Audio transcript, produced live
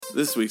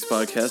This week's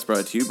podcast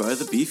brought to you by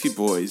the Beefy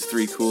Boys,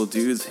 three cool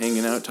dudes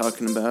hanging out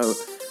talking about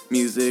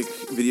music,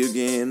 video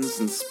games,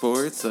 and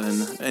sports,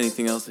 and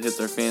anything else that hits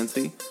our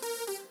fancy.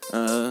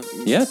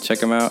 Check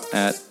them out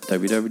at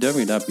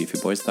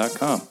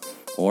www.beefyboys.com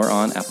or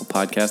on Apple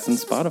Podcasts and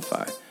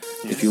Spotify.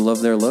 Yeah. If you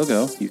love their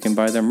logo, you can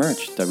buy their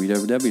merch,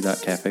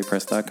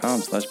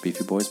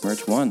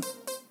 www.cafepress.com/beefyboysmerch1.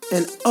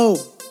 And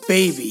oh,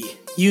 baby,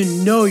 you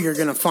know you're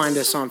going to find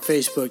us on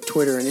Facebook,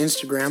 Twitter, and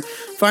Instagram.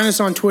 Find us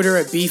on Twitter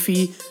at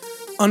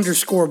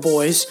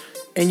Beefy_Boys,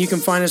 and you can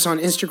find us on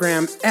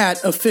Instagram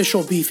at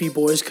Official Beefy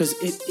Boys, because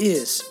it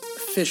is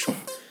official.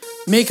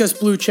 Make us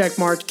blue check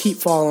marked, keep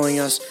following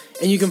us,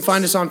 and you can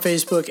find us on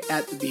Facebook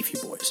at the Beefy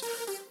Boys.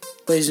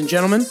 Ladies and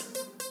gentlemen,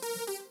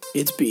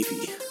 it's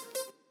Beefy.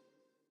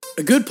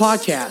 A good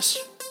podcast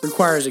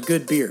requires a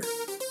good beer.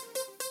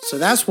 So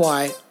that's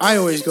why I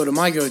always go to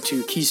my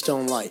go-to,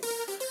 Keystone Light.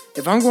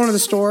 If I'm going to the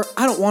store,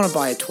 I don't want to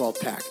buy a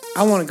 12-pack.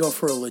 I want to go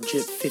for a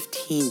legit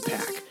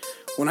 15-pack.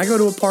 When I go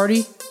to a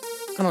party,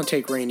 I don't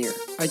take Rainier.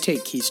 I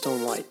take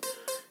Keystone Light.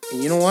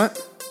 And you know what?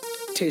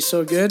 It tastes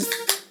so good,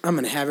 I'm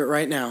going to have it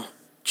right now.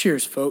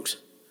 Cheers, folks.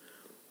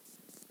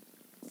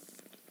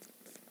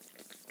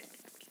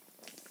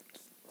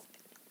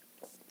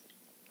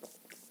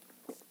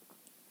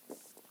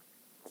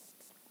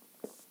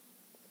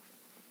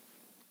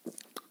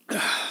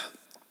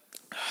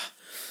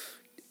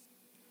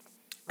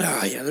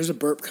 Yeah, there's a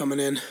burp coming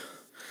in.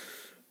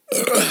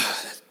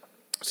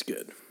 That's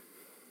good.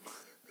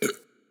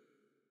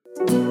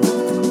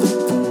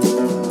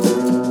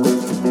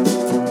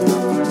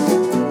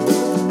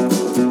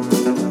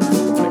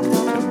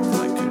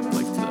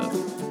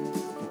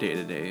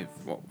 Day-to-day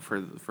for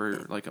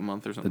like a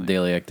month or something. The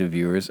daily active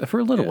viewers for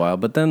a little while,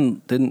 but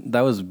then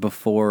that was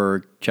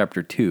before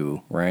Chapter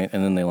 2, right?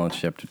 And then they launched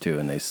Chapter 2,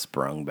 and they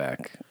sprung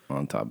back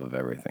on top of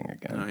everything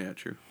again. Oh yeah,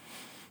 true.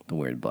 The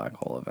weird black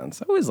hole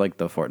events. I always like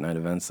the Fortnite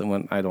events, and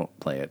when I don't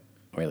play it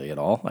really at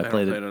all. I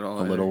played it a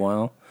little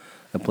while.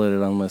 I played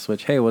it on my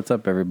Switch. Hey, what's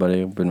up,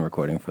 everybody? I've been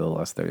recording for the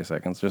last 30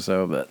 seconds or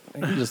so, but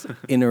just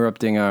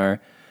interrupting our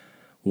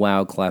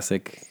WoW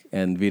classic,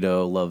 and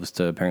Vito loves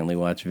to apparently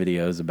watch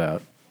videos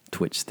about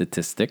Twitch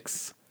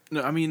statistics.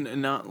 No, I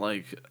mean, not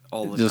like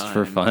all the just time.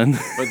 For fun.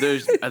 But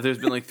there's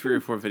been like 3 or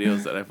 4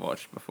 videos that I've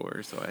watched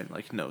before, so I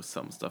like know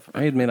some stuff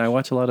about I admit, I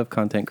watch a lot of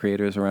content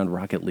creators around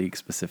Rocket League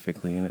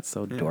specifically, and it's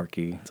so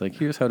dorky. It's like,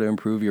 here's how to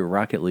improve your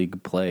Rocket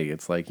League play.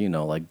 It's like,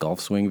 like golf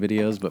swing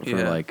videos, but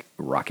for like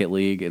Rocket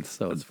League, it's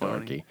so dorky.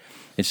 Funny.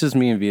 It's just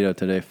me and Vito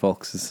today,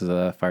 folks. This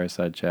is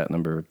Fireside Chat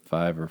number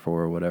 5 or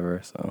 4 or whatever,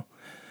 so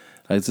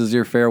this is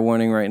your fair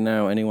warning right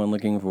now. Anyone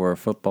looking for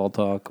football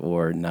talk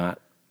or not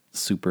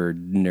super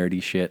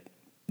nerdy shit,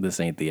 this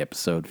ain't the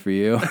episode for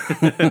you.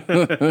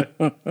 Maybe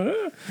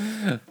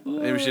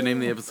we should name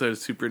the episode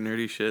Super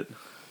Nerdy Shit.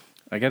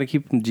 I gotta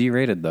keep them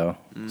G-rated, though.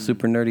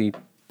 Super nerdy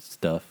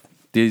stuff.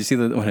 Did you see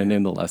when I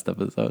named the last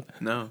episode?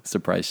 No.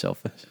 Surprise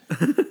Shellfish.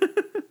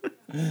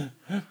 I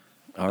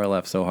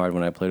laughed so hard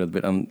when I played with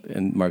it.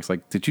 And Mark's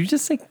like, did you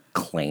just say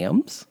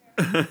clams?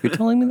 You're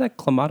telling me that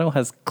Clamato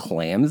has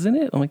clams in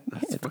it? I'm like, yeah,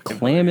 it's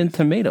clam and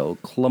tomato.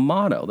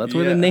 Clamato. That's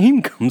where the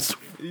name comes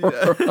from.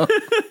 Yeah.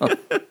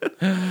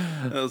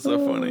 That was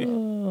so funny.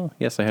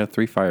 Yes, I had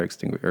 3 fire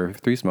extinguishers, or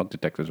 3 smoke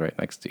detectors right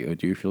next to you.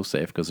 Do you feel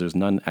safe? Because there's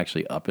none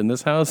actually up in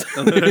this house.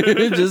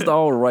 Just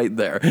all right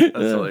there. That's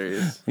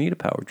hilarious. I need a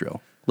power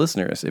drill.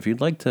 Listeners, if you'd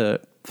like to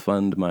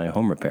fund my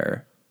home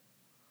repair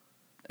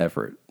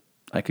effort,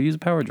 I could use a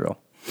power drill.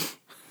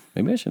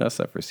 Maybe I should ask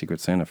that for a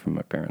Secret Santa from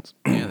my parents.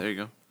 Yeah, there you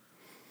go.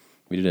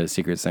 We did a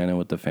Secret Santa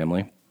with the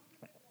family,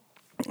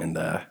 and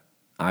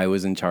I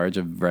was in charge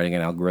of writing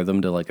an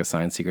algorithm to like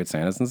assign Secret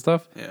Santas and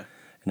stuff. Yeah.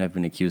 And I've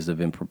been accused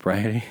of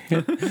impropriety.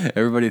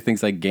 Everybody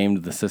thinks I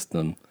gamed the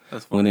system.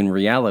 That's funny. When in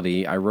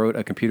reality, I wrote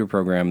a computer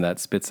program that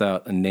spits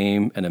out a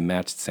name and a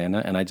matched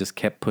Santa, and I just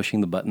kept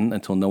pushing the button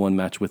until no one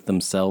matched with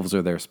themselves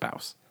or their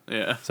spouse.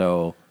 Yeah.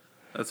 So,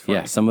 that's funny.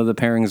 Yeah, some of the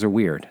pairings are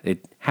weird.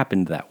 It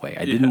happened that way.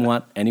 I didn't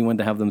want anyone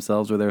to have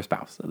themselves or their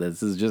spouse.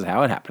 This is just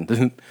how it happened.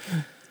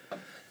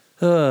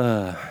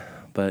 But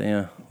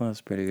yeah, well,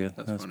 that's pretty good.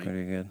 That's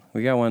pretty good.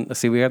 We got one.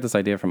 See, we got this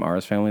idea from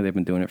R's family. They've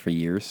been doing it for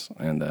years,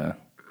 and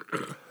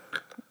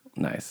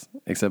nice.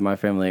 Except my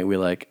family, we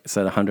like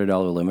set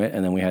 $100 limit,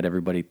 and then we had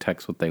everybody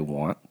text what they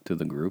want to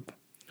the group.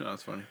 Oh,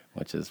 that's funny.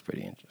 Which is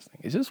pretty interesting.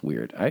 It's just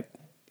weird. I'm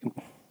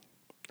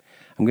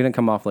gonna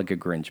come off like a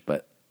Grinch,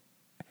 but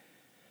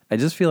I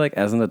just feel like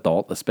as an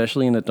adult,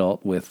 especially an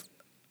adult with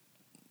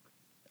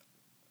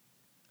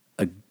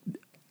a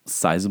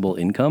sizable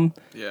income,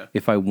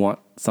 if I want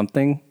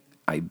something,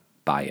 I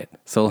buy it.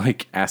 So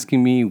like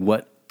asking me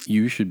what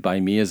you should buy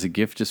me as a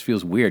gift just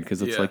feels weird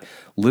because it's like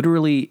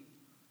literally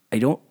I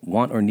don't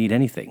want or need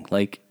anything.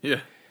 Like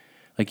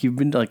you've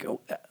been like,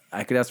 oh,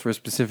 I could ask for a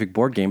specific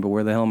board game, but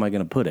where the hell am I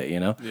going to put it? You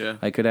know? Yeah.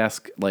 I could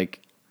ask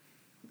like,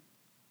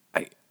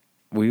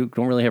 we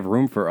don't really have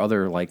room for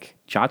other like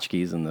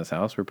tchotchkes in this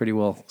house. We're pretty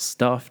well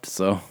stuffed,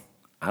 so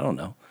I don't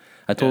know.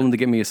 I told him to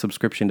get me a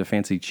subscription to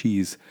Fancy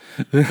Cheese.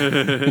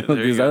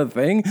 Is that a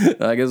thing?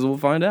 I guess we'll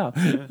find out.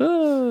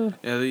 Yeah.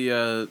 episode.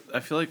 Yeah, I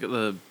feel like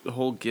the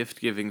whole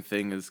gift giving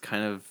thing is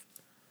kind of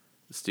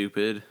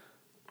stupid.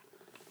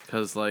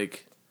 Because,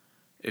 like,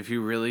 if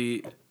you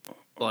really,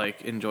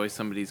 like, enjoy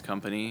somebody's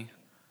company,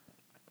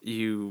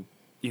 you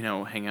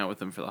know, hang out with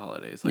them for the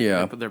holidays. Like,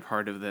 Yeah. they're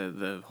part of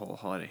the whole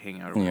holiday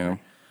hangout or whatever. Yeah.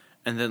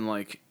 And then,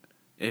 like,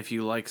 if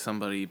you like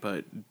somebody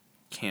but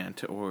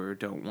can't or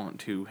don't want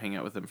to hang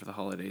out with them for the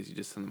holidays, you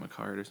just send them a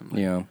card or something.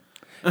 Yeah.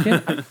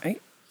 Yeah,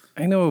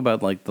 I know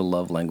about, like, the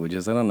love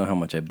languages. I don't know how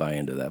much I buy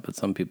into that, but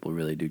some people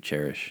really do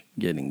cherish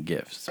getting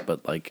gifts.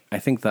 But, like, I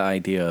think the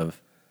idea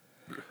of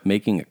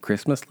making a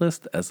Christmas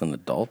list as an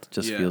adult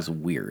just feels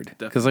weird.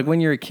 Because, like,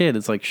 when you're a kid,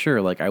 it's like,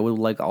 sure, like, I would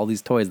like all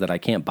these toys that I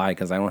can't buy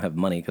because I don't have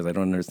money because I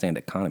don't understand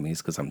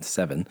economies because I'm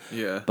 7.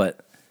 Yeah. But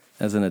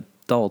as an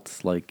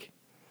adult, like,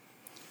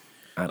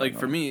 I don't Like, know.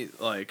 for me,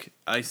 like,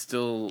 I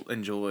still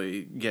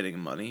enjoy getting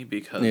money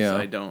because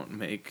I don't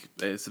make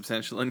a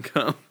substantial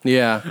income.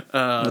 Yeah.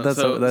 But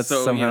that's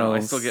so somehow you know, I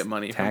still get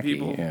money tacky,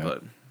 from people, yeah.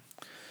 but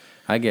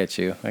I get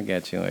you.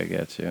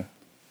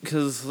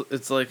 because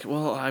it's like,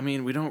 well, I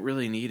mean, we don't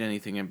really need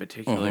anything in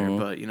particular,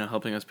 but you know,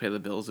 helping us pay the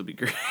bills would be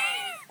great.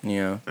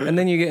 Yeah. And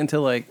then you get into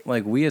like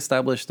we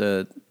established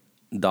a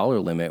dollar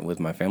limit with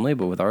my family,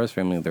 but with ours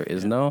family there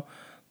is no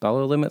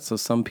dollar limit. So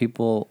some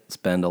people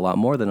spend a lot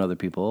more than other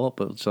people,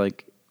 but it's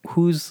like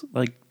who's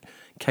like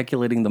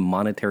calculating the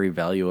monetary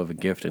value of a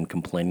gift and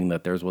complaining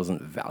that theirs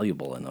wasn't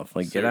valuable enough?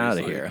 Like, get out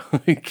of here.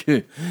 Like,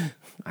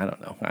 I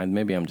don't know.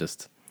 Maybe I'm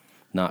just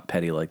not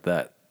petty like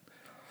that.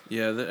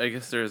 Yeah, I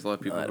guess there's a lot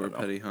of people who are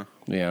petty, huh?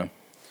 Yeah.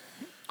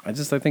 I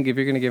think if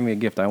you're going to give me a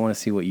gift, I want to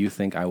see what you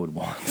think I would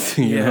want.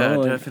 You Yeah, know?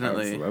 Like,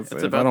 definitely. If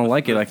It's I about don't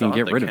like it, the I can thought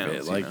get that rid of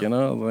counts, it. Like, you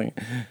know,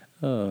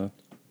 like,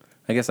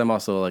 I guess I'm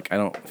also like, I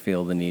don't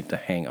feel the need to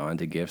hang on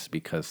to gifts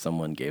because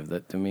someone gave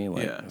that to me.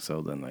 Like,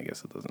 so then I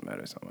guess it doesn't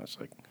matter so much.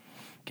 Like,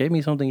 give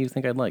me something you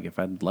think I'd like. If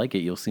I'd like it,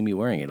 you'll see me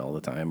wearing it all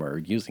the time or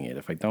using it.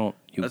 If I don't,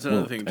 you That's won't.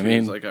 another thing too. I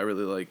mean, is like I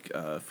really like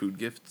food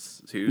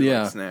gifts too,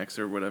 Yeah. like snacks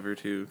or whatever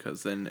too,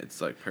 because then it's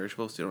like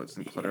perishable, so you don't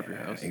just clutter up your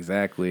house.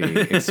 exactly.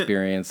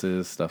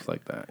 Experiences, stuff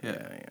like that.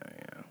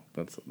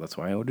 Yeah. That's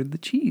why I ordered the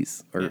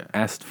cheese or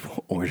asked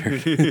for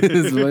ordered.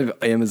 This is my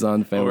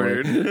Amazon family.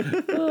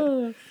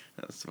 Ordered.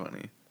 That's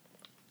funny.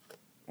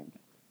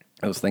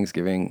 It was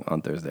Thanksgiving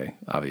on Thursday,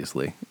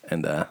 obviously,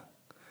 and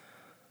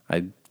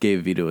I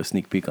gave Vito a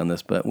sneak peek on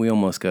this, but we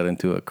almost got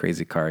into a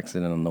crazy car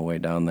accident on the way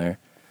down there.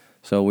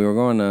 So we were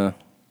going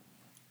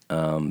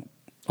to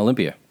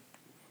Olympia,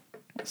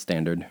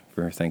 standard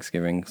for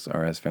Thanksgiving,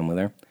 our as family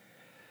there,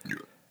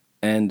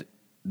 and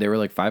there were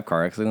like 5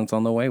 car accidents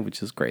on the way,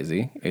 which is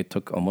crazy. It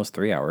took almost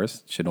 3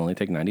 hours. Should only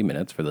take 90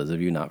 minutes for those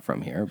of you not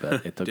from here,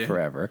 but it took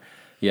forever.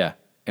 Yeah,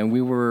 and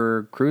we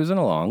were cruising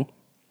along.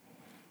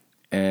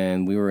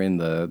 And we weren't in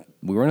the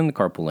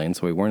carpool lane,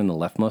 so we weren't in the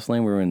leftmost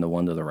lane. We were in the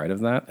one to the right of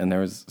that. And there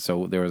was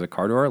a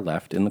car to our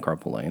left in the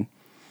carpool lane,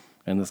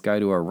 and this guy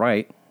to our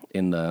right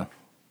in the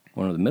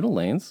one of the middle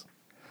lanes.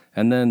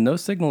 And then no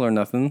signal or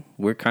nothing.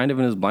 We're kind of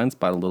in his blind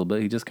spot a little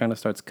bit. He just kind of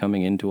starts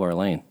coming into our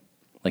lane,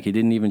 like he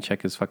didn't even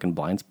check his fucking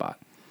blind spot.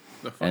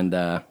 And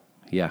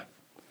yeah,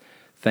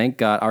 thank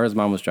God ours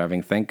mom was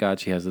driving. Thank God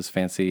she has this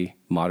fancy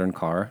modern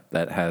car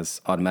that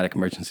has automatic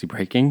emergency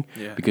braking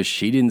because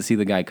she didn't see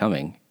the guy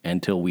coming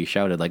until we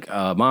shouted like,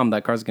 Mom,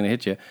 that car's going to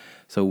hit you.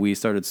 So we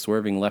started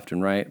swerving left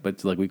and right,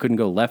 but like we couldn't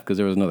go left because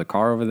there was another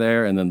car over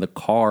there. And then the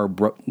car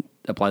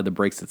applied the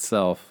brakes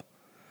itself.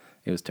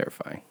 It was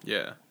terrifying.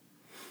 Yeah.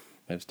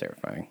 It was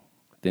terrifying.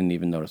 Didn't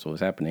even notice what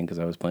was happening because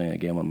I was playing a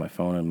game on my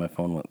phone and my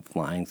phone went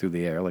flying through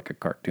the air like a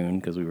cartoon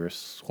because we were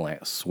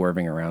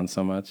swerving around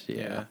so much.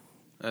 Yeah.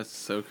 That's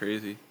so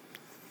crazy.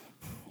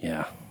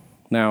 Yeah.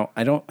 Now,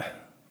 I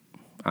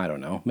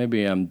don't know.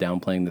 Maybe I'm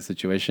downplaying the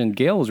situation.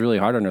 Gail was really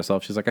hard on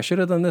herself. She's like, I should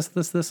have done this,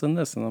 and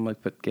this. And I'm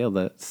like, but Gail,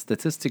 the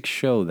statistics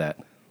show that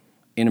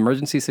in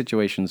emergency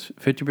situations,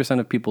 50%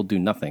 of people do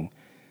nothing,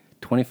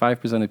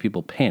 25% of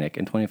people panic,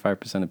 and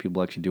 25% of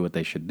people actually do what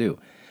they should do.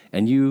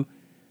 And you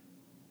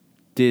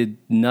did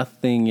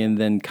nothing and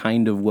then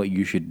kind of what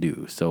you should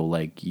do. So,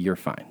 like, you're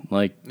fine.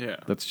 Like,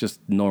 that's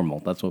just normal.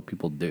 That's what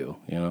people do,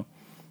 you know?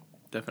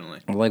 Definitely.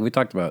 Like, we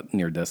talked about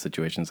near-death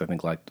situations, I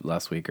think, like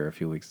last week or a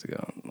few weeks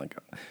ago. Like,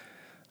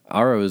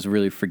 Ara was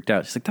really freaked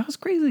out. She's like, that was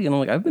crazy. And I'm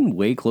like, I've been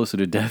way closer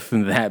to death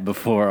than that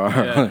before,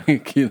 Ara.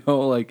 Like, you know,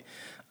 like,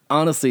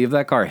 honestly, if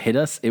that car hit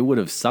us, it would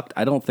have sucked.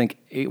 I don't think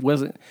it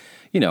wasn't,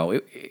 you know,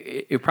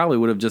 it probably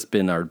would have just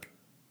been our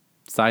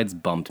sides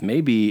bumped.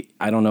 Maybe,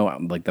 I don't know,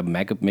 like the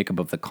makeup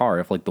of the car.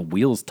 If, like, the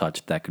wheels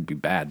touched, that could be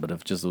bad. But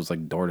if just it was,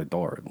 like, door to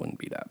door, it wouldn't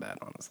be that bad,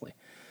 honestly.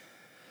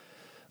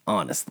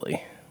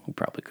 Honestly. We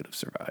probably could have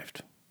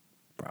survived.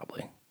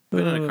 Probably.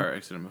 Been in a car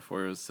accident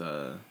before. It was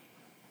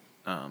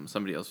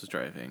somebody else was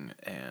driving,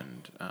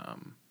 and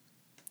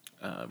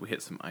we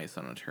hit some ice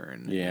on a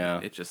turn.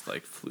 Yeah. It just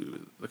like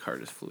flew. The car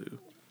just flew.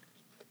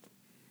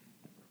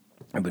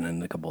 I've been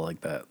in a couple like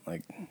that,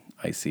 like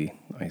icy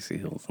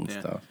hills and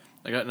stuff.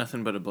 I got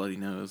nothing but a bloody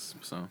nose,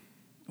 so.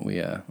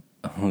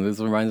 This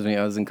reminds me,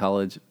 I was in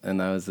college,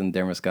 and I was in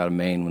Damascotta,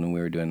 Maine, when we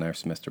were doing our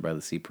semester by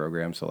the sea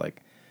program, so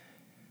like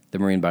the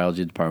marine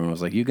biology department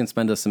was like, you can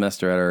spend a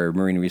semester at our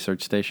marine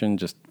research station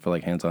just for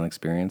like hands-on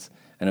experience.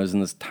 And it was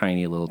in this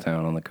tiny little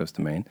town on the coast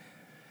of Maine.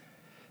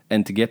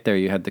 And to get there,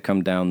 you had to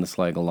come down this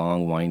like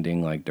long,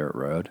 winding like dirt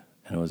road.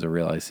 And it was a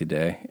real icy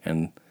day.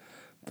 And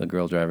the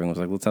girl driving was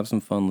like, let's have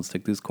some fun. Let's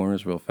take these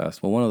corners real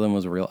fast. Well, one of them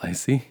was real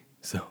icy.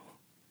 So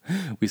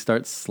we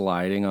start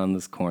sliding on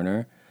this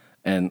corner.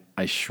 And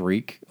I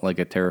shriek like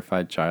a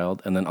terrified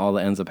child. And then all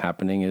that ends up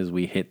happening is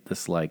we hit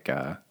this like,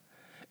 it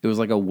was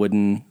like a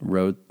wooden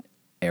road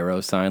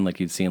arrow sign like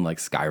you'd see in like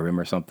Skyrim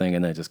or something.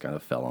 And then it just kind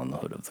of fell on the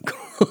hood of the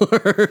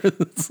car.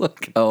 It's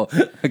like, oh,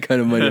 I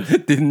kind of might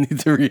have didn't need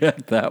to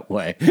react that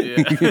way.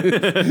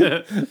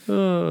 Yeah.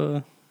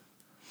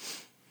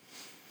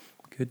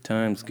 Good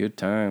times, good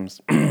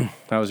times.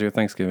 How was your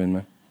Thanksgiving,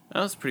 man?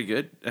 That was pretty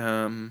good.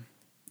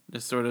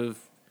 Just sort of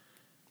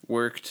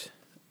worked.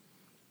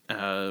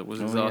 Was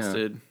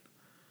exhausted,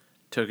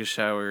 took a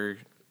shower,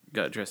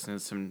 got dressed in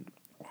some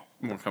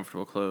more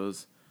comfortable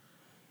clothes,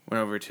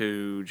 went over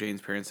to Jane's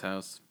parents'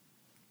 house,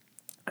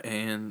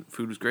 and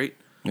food was great.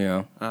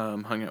 Yeah.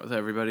 Hung out with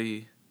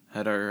everybody.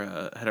 Had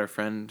our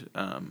friend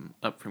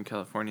up from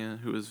California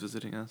who was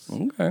visiting us.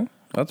 Okay,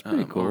 that's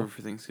pretty cool. Over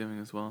for Thanksgiving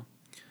as well,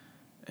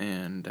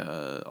 and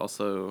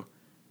also,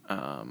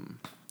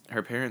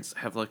 her parents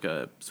have like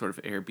a sort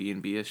of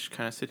Airbnb-ish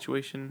kind of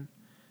situation.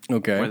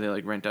 Okay. Where they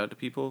like rent out to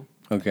people.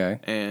 Okay.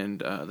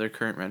 And their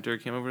current renter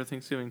came over to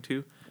Thanksgiving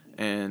too,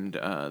 and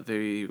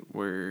they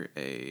were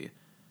a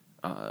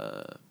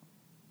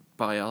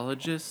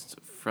biologist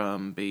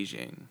from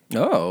Beijing.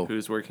 Oh.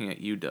 Who's working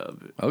at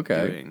UW.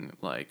 Okay. Doing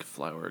like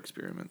flower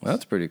experiments.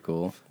 That's pretty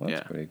cool. That's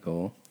Yeah. pretty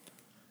cool.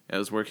 I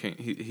was working.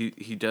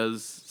 He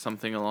does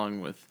something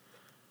along with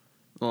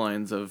the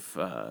lines of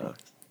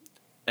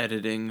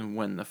editing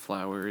when the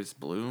flowers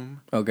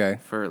bloom. Okay.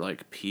 For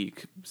like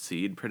peak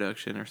seed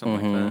production or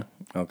something like that.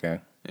 Okay.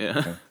 Yeah.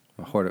 Okay.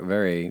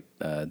 Very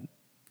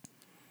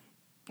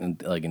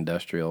like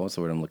industrial. What's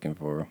the word I'm looking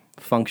for?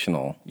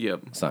 Functional.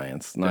 Yep.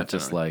 Science, not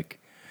just Definitely. like.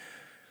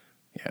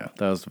 Yeah,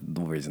 that was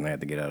the reason I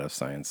had to get out of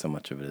science. So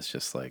much of it is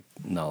just like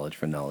knowledge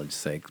for knowledge's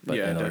sake. But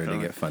Yeah, in order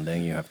definitely. to get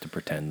funding, you have to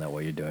pretend that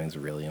what you're doing is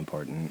really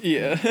important.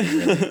 Yeah.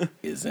 It really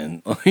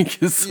isn't. Like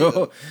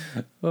so.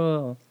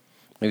 Oh.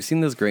 Have you seen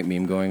this great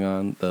meme going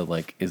on? The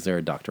like, is there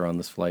a doctor on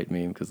this flight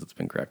meme? Because it's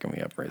been cracking me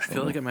up recently. I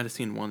feel like I might have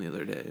seen one the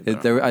other day.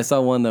 I saw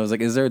one that was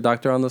like, is there a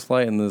doctor on this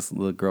flight? And this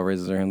little girl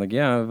raises her hand like,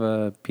 yeah, I have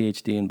a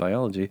PhD in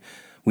biology.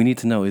 We need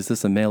to know, is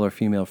this a male or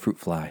female fruit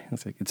fly?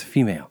 It's like, it's a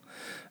female.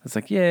 It's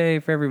like, yay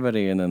for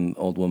everybody. And then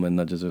old woman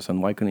nudges her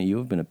son, why couldn't you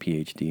have been a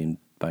PhD in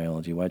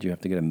biology? Why'd you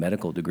have to get a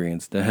medical degree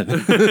instead?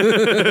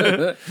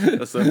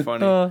 That's so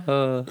funny.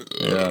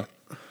 Yeah.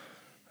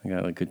 I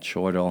got a good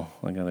chortle.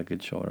 I got a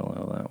good chortle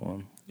out of that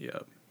one.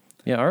 Yep.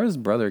 Yeah, our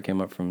brother came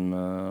up from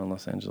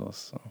Los Angeles,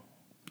 so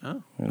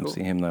Oh, I didn't cool.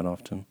 see him that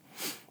often.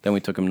 Then we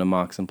took him to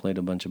Mox and played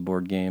a bunch of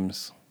board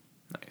games.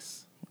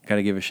 Nice. Got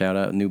to give a shout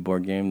out, a new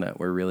board game that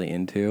we're really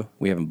into.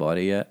 We haven't bought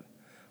it yet.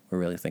 We're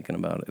really thinking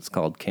about it. It's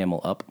called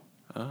Camel Up.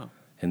 Oh.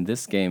 In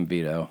this game,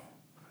 Vito,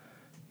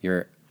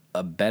 you're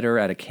a better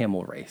at a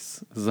camel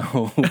race.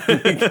 So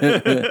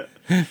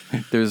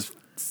there's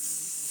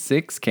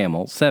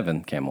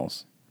 7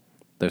 camels.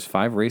 There's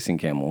 5 racing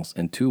camels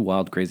and 2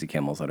 wild crazy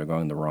camels that are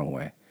going the wrong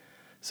way.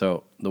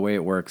 So the way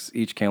it works,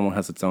 each camel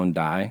has its own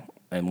die,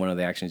 and one of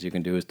the actions you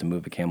can do is to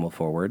move a camel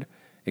forward,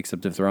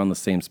 except if they're on the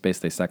same space,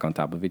 they stack on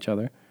top of each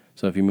other.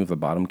 So if you move the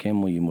bottom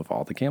camel, you move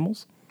all the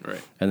camels.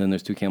 Right. And then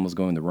there's 2 camels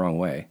going the wrong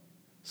way.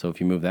 So if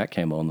you move that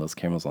camel and those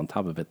camels on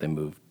top of it, they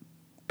move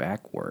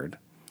backward.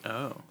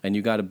 Oh. And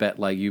you got to bet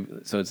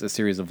so it's a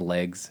series of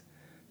legs,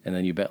 and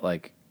then you bet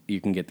you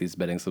can get these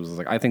betting slips. It's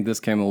like, I think this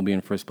camel will be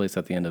in first place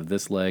at the end of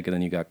this leg, and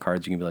then you got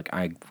cards. You can be like,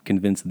 I'm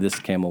convinced this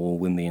camel will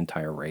win the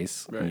entire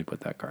race, Right. and you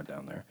put that card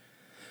down there.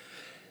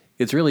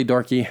 It's really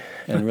dorky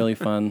and really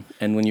fun.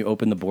 And when you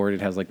open the board,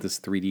 it has like this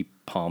 3D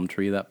palm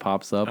tree that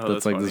pops up. Oh, That's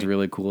that's like this funny.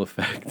 really cool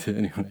effect.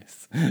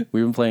 Anyways,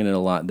 we've been playing it a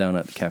lot down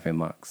at the Cafe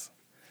Mox.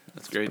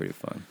 That's It's great. pretty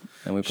fun.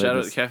 And we played Shout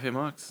out this- to Cafe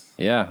Mox.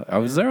 Yeah, I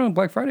was there on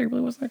Black Friday. It really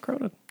wasn't that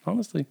crowded,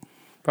 honestly.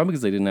 Probably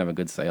because they didn't have a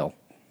good sale.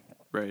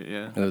 Right,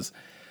 yeah. It was,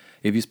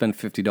 if you spend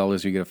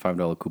 $50, you get a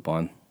 $5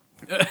 coupon.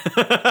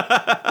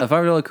 A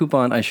 $5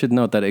 coupon, I should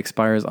note that it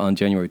expires on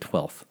January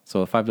 12th.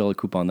 So a $5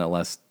 coupon that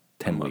lasts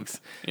 10 weeks.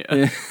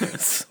 Yeah.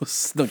 So,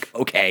 like,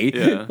 okay.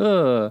 Yeah.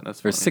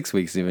 That's For funny. 6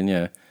 weeks even,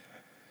 yeah.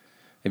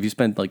 If you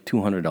spend like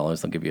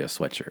 $200, they'll give you a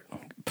sweatshirt.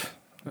 Pff,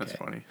 That's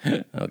okay.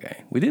 funny.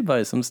 Okay. We did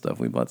buy some stuff.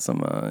 We bought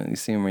some, you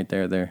see them right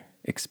there. They're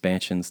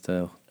expansions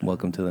to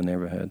Welcome to the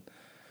Neighborhood,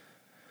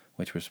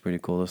 which was pretty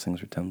cool. Those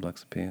things were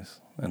 $10 a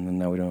piece. And then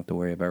now we don't have to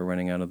worry about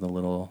running out of the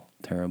little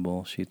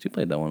terrible sheets. You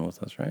played that one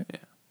with us, right? Yeah.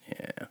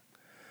 Yeah.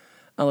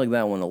 I like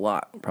that one a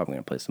lot. I'm probably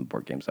going to play some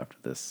board games after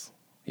this,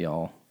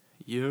 y'all.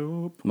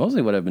 Yup.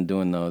 Mostly what I've been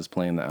doing, though, is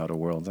playing the Outer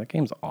Worlds. That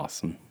game's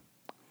awesome.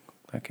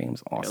 That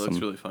game's Yeah, it awesome. looks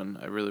really fun.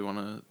 I really want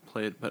to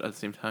play it, but at the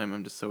same time,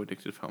 I'm just so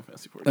addicted to Final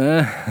Fantasy XIV.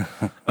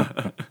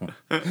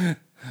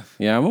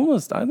 Yeah,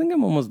 I think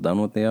I'm almost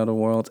done with the Outer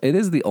Worlds. It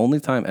is the only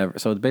time ever.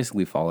 So it's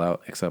basically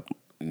Fallout, except,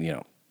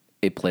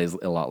 it plays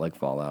a lot like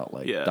Fallout,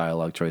 like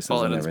dialogue choices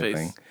Fallout and in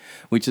everything, space.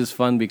 which is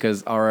fun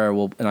because Aura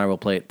and I will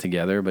play it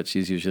together, but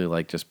she's usually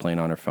like just playing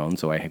on her phone,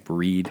 so I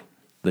read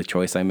the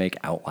choice I make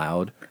out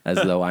loud as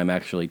though I'm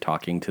actually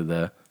talking to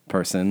the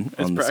person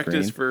on the screen. It's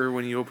practice for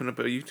when you open up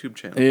a YouTube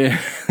channel.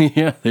 Yeah,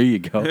 yeah, there you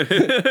go.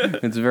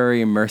 It's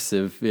very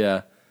immersive,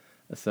 yeah.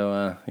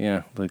 So,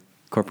 yeah, the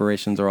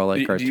corporations are all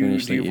like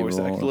cartoonishly do you evil. voice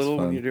act a It's little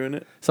fun. when you're doing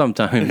it?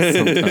 Sometimes.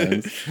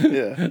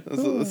 Yeah,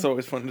 that's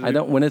always fun to do. I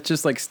don't, when it's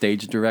just like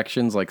stage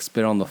directions, like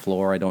spit on the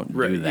floor, I don't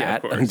Right, do yeah,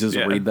 that. of I course, just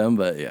yeah. read them,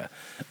 but yeah.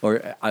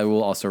 Or I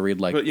will also read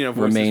like, But, voices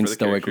remain for the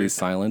stoically characters.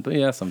 silent, but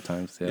yeah,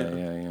 sometimes.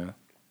 Yeah.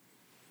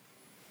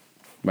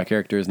 My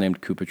character is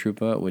named Koopa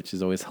Troopa, which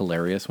is always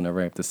hilarious whenever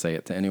I have to say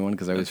it to anyone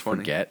because I always That's funny.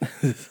 forget.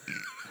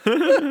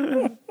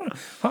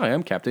 Hi,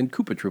 I'm Captain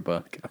Koopa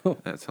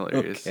Troopa. That's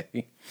hilarious.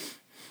 Okay.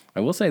 I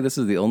will say this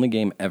is the only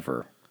game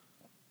ever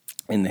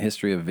in the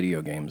history of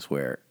video games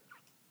where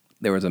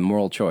there was a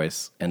moral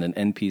choice and an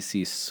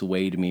NPC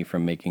swayed me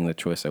from making the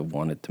choice I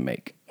wanted to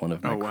make. One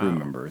of my crew wow.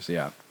 members,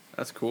 yeah.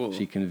 That's cool.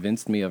 She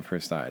convinced me of her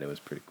side. It was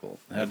pretty cool.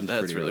 It happens That's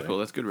pretty really early. cool.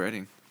 That's good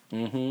writing.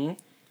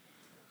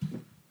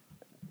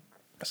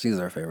 She's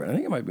our favorite. I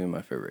think it might be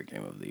my favorite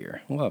game of the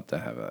year. We'll have to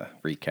have a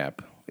recap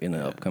in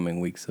the upcoming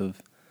weeks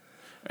of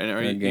And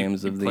are you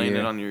games of the playing year.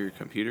 it on your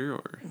computer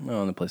or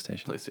on the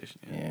PlayStation. PlayStation?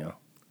 Yeah.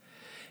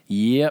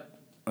 Yep.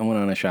 I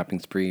went on a shopping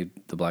spree,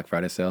 the Black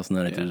Friday sales, and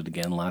then I did it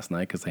again last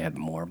night because they had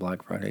more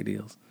Black Friday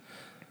deals.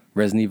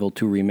 Resident Evil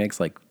 2 Remake's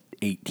like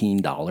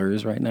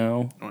 $18 right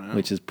now, Wow.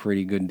 which is a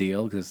pretty good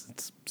deal because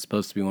it's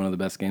supposed to be one of the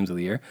best games of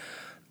the year.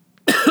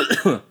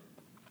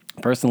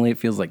 Personally, it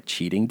feels like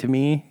cheating to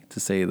me to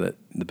say that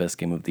the best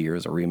game of the year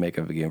is a remake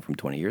of a game from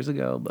 20 years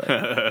ago,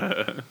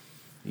 but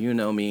you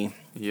know me.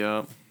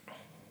 Yeah.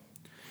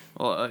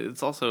 Well,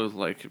 it's also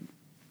like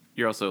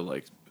you're also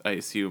like I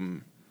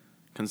assume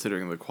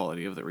considering the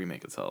quality of the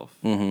remake itself.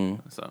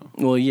 Mm-hmm. So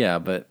Well, yeah,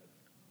 but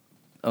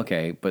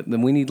okay, but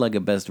then we need like a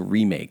best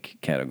remake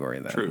category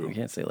then. True. We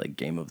can't say like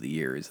game of the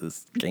year. Is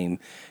this game?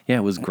 Yeah,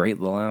 it was great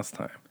the last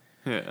time.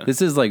 yeah,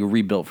 This is like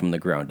rebuilt from the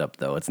ground up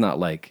though. It's not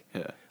like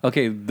yeah,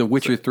 okay, The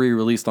Witcher 3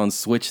 released on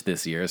Switch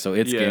this year, so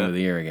it's game Yeah. of the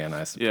year again,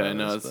 I suppose. yeah.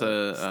 No, it's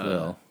but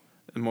still.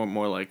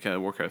 more like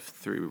Warcraft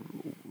 3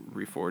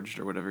 Reforged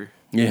or whatever.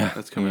 Yeah,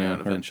 that's coming yeah, out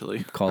or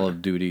eventually. Call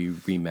of Duty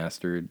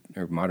remastered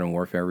or Modern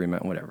Warfare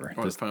remastered, whatever.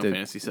 Or Final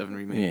Fantasy 7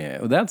 remake. Yeah,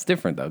 well, that's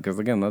different though, because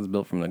again, that's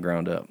built from the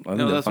ground up. I think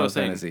No, the that's what I was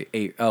Final saying. Fantasy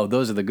 8. Oh,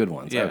 those are the good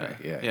ones. Yeah,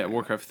 Okay, yeah.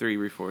 Warcraft 3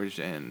 Reforged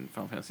and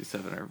Final Fantasy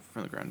 7 are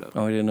from the ground up.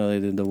 Oh, I didn't know they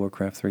did the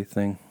Warcraft 3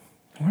 thing.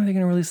 When are they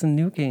going to release a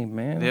new game,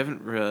 man? They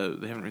haven't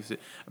released it.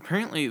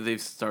 Apparently, they've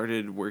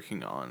started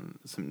working on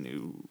some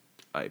new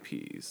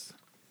IPs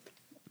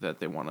that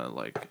they want to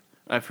like.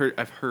 I've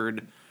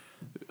heard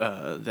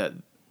that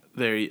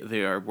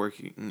they are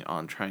working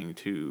on trying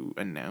to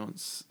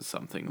announce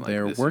something like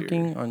They're this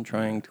working year. on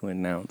trying to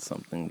announce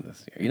something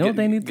this year. You know what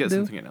they need to get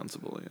do? something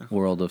announceable. Yeah.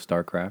 World of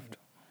StarCraft.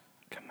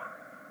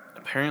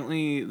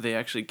 Apparently, they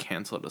actually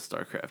canceled a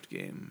StarCraft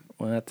game.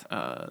 What?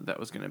 That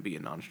was going to be a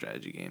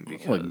non-strategy game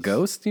because What,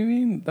 Ghost, you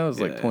mean? That was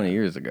like Yeah. 20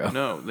 years ago.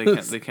 No,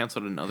 they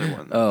canceled another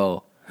one.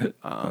 Oh.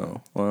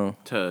 Well.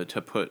 to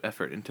put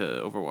effort into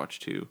Overwatch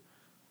 2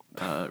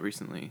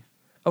 recently.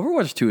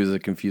 Overwatch 2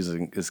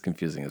 is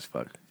confusing as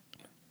fuck.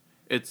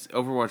 It's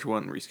Overwatch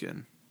 1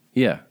 reskin.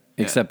 Yeah,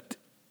 except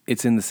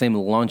it's in the same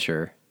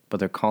launcher, but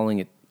they're calling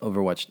it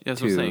Overwatch 2. Yeah,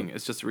 that's what I'm saying.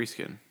 It's just a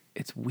reskin.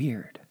 It's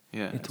weird.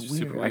 Yeah, it's it's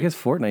weird. super I weird. guess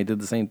Fortnite did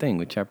the same thing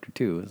with Chapter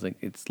 2. It's like,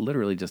 it's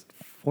literally just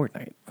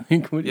Fortnite.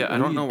 Like, what Yeah, I are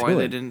don't you know why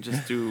they doing? didn't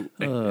just do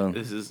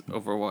this is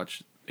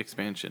Overwatch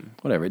expansion.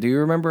 Whatever. Do you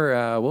remember,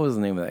 what was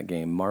the name of that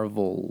game?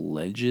 Marvel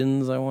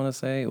Legends, I want to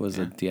say. It was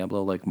a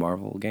Diablo-like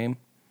Marvel game.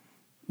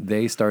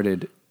 They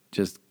started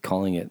just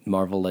calling it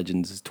Marvel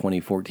Legends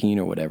 2014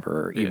 or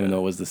whatever, even though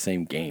it was the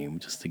same game,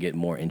 just to get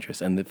more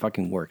interest. And it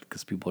fucking worked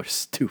because people are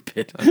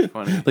stupid. That's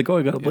funny. Like, oh,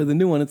 I got to play the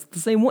new one. It's the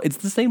same one. It's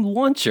the same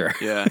launcher.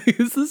 Yeah.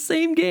 It's the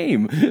same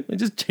game. I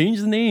just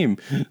changed the name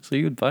so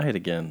you would buy it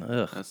again.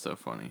 Ugh. That's so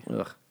funny.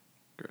 Ugh.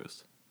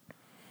 Gross.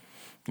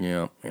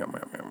 Yeah.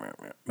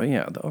 But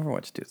yeah, the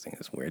Overwatch 2 thing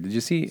is weird. Did you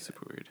see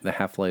Super weird. the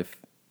Half-Life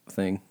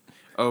thing?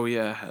 Oh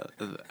yeah,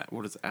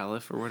 what is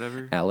Aleph or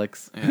whatever?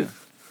 Alex Yeah.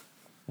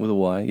 with a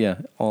Y. Yeah,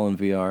 all in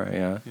VR.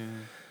 Yeah. Yeah.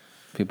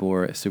 People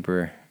were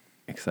super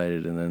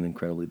excited and then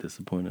incredibly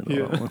disappointed.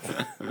 All at once.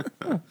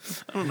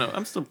 I don't know.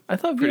 I'm still. I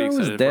thought pretty VR was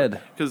excited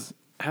dead. because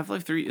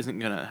Half-Life 3 isn't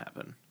gonna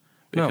happen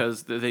No.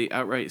 because they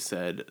outright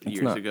said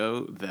years not.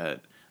 ago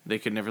that they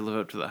could never live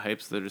up to the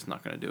hype, so they're just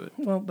not gonna do it.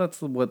 Well,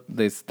 that's what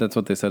they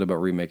said about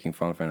remaking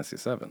Final Fantasy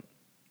VII.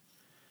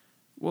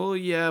 Well,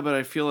 yeah, but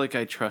I feel like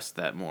I trust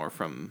that more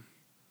from.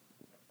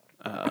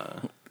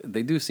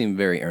 They do seem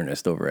very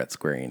earnest over at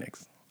Square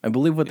Enix. I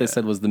believe what they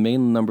said was the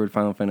main numbered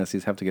Final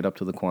Fantasies have to get up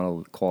to the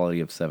quality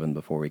of 7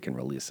 before we can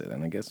release it.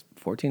 And I guess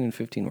 14 and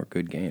 15 were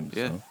good games.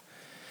 Yeah. So.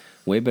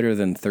 Way better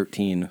than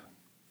 13,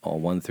 all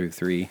 1 through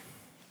 3.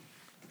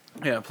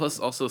 Yeah, plus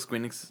also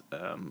Square Enix,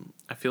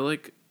 I feel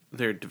like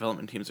their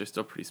development teams are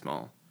still pretty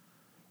small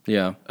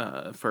Yeah.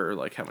 for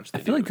like how much they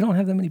I feel like they don't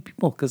have that many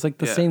people because like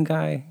the Yeah. same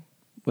guy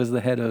was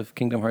the head of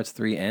Kingdom Hearts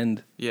 3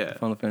 and Yeah.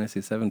 Final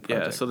Fantasy 7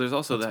 project. Yeah, so there's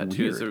also That's that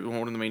too. weird. So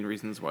one of the main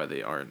reasons why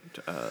they aren't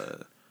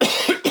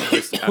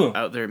just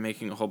out there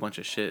making a whole bunch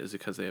of shit is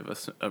because they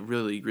have a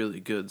really, really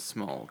good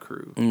small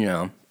crew.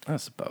 Yeah, I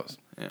suppose.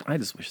 Yeah. I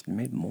just wish they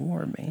made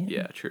more, man.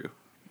 Yeah, true.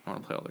 I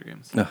want to play all their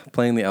games.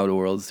 Playing the Outer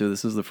Worlds too.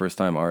 This is the first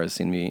time Ara's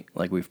seen me,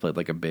 like, we've played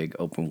like a big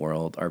open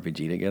world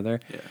RPG together.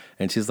 Yeah.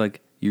 And she's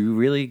like, "You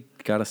really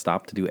gotta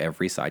stop to do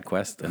every side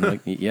quest." And I'm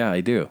like, "Yeah,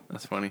 I do."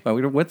 That's funny.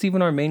 What's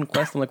even our main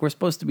quest? I'm like, we're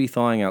supposed to be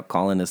thawing out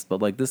colonists,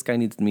 but like this guy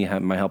needs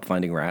my help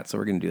finding rats, so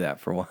we're gonna do that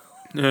for a while.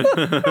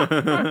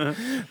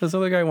 This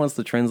other guy wants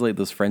to translate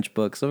this French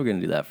book, so we're gonna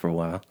do that for a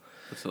while.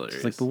 That's hilarious.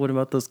 It's like, but what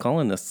about those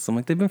colonists? I'm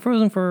like, they've been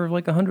frozen for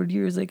like 100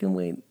 years. They can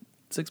wait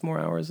 6 more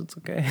hours. It's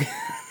okay.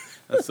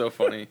 That's so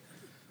funny.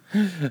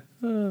 You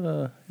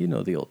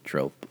know the old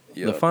trope.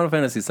 The Yep. Final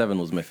Fantasy VII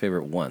was my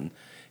favorite one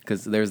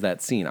because there's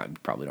that scene. I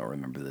probably don't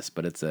remember this,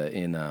 but it's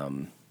in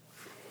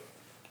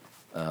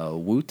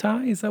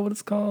Wutai. Is that what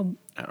it's called?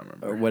 I don't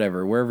remember. Or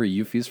whatever, wherever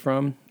Yuffie's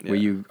from, where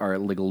Yeah. you are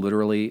like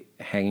literally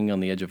hanging on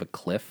the edge of a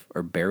cliff,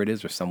 or Barrett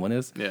is, or someone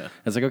is. Yeah.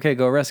 It's like, okay,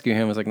 go rescue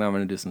him. It's like, no, I'm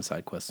going to do some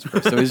side quests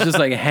first. So he's just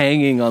like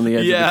hanging on the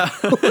edge. Yeah.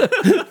 Of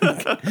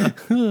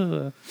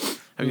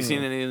Have you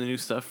seen any of the new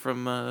stuff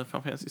from Final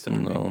Fantasy VII?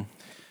 No.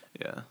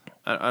 Yeah.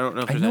 I don't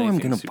know if I there's know I'm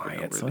anything going to super buy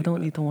it, so I noteworthy, don't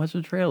but- need to watch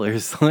the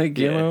trailers. Like,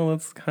 you Yeah. know,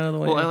 that's kind of the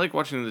way. Well, I like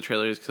watching the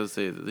trailers because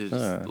they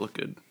just look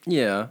good.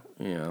 Yeah.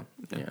 I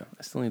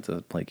still need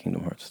to play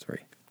Kingdom Hearts 3.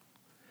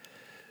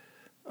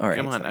 All right.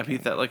 Come on, so I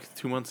beat that like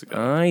 2 months ago.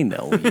 I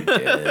know you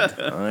did.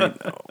 I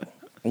know.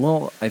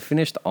 Well, I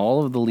finished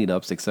all of the lead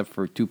ups except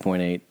for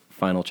 2.8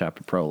 final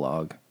chapter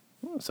prologue.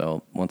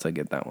 So once I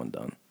get that one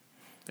done.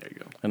 There you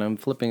go. And I'm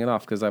flipping it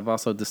off because I've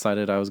also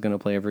decided I was going to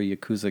play every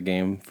Yakuza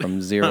game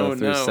from 0 Oh,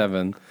 through no.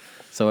 7.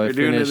 So I You're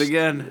doing finished, it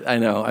again. I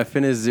know. I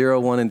finished 0,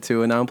 1, and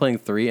 2, and now I'm playing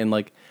 3. And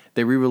like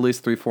they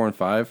re-released 3, 4, and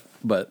 5,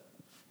 but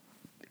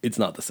it's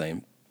not the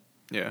same.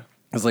 Yeah.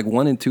 It's like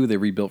 1 and 2 they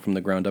rebuilt from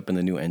the ground up in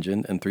the new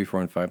engine, and 3,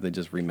 4, and 5 they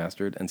just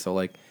remastered. And so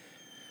like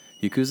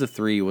Yakuza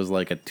 3 was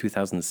like a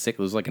 2006.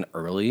 It was like an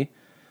early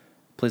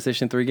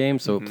PlayStation 3 game,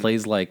 so it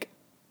plays like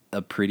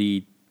a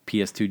pretty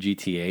PS2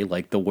 GTA.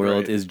 Like the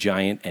world Right. is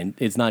giant and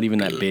it's not even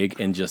that big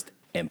and just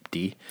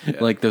empty. Yeah.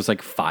 Like there's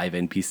like 5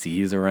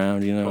 NPCs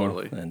around, you know.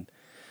 Totally. And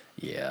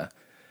yeah.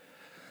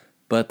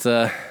 But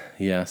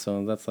yeah,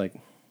 so that's like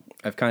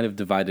I've kind of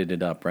divided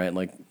it up, right?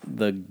 Like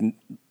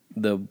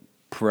the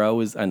Pro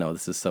is, I know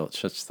this is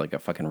such like a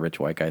fucking rich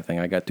white guy thing.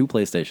 I got 2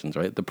 PlayStations,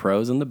 right? The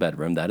Pro's in the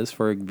bedroom. That is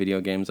for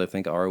video games I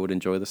think Ara would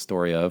enjoy the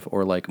story of,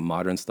 or like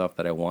modern stuff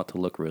that I want to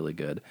look really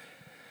good.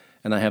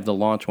 And I have the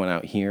launch one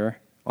out here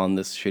on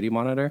this shitty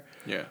monitor.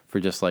 Yeah. For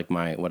just like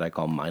my, what I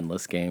call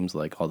mindless games,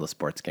 like all the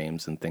sports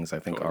games and things I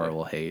think Totally. Ara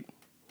will hate.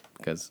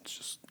 Because it's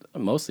just,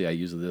 mostly I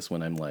use this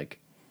when I'm like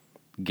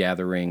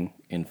gathering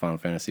in Final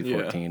Fantasy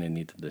Yeah. 14 and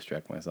need to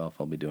distract myself.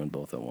 I'll be doing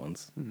both at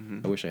once.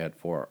 I wish I had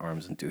 4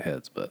 arms and 2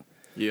 heads, but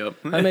Yep.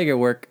 I make it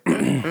work.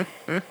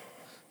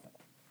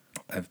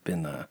 I've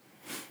been, I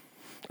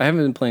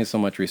haven't been playing so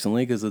much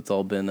recently because it's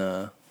all been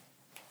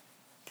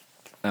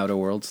Outer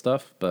World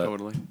stuff, but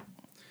Totally.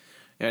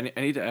 Yeah,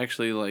 I need to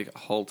actually like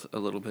halt a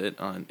little bit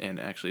on and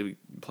actually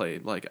play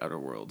like Outer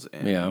Worlds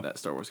and Yeah. that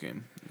Star Wars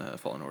game,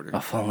 Fallen Order. Oh,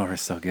 Fallen Order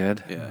is so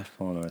good. Yeah.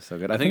 Fallen Order is so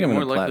good. I think I'm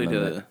more gonna likely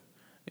platinum to. it.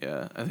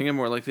 Yeah, I think I'm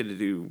more likely to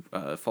do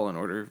Fallen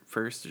Order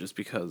first, just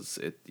because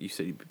you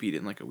said you beat it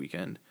in like a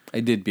weekend. I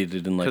did beat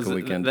it in like a 'Cause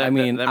weekend. That, I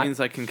mean, that means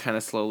I can kind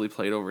of slowly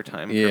play it over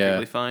time, Yeah.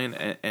 perfectly fine,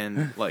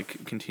 and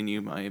like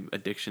continue my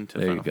addiction to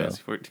There you Final go.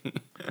 Fantasy 14.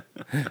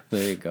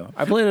 there you go.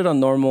 I played it on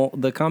normal.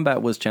 The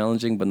combat was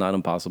challenging, but not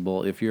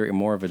impossible. If you're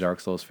more of a Dark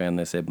Souls fan,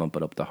 they say bump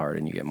it up to hard,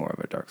 and you get more of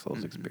a Dark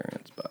Souls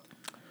experience. But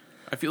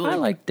I feel I like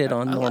liked it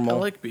on I normal.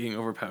 like being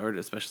overpowered,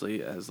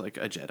 especially as like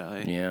a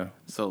Jedi. yeah.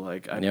 So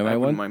like I Yeah, my I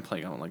one wouldn't mind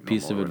playing on like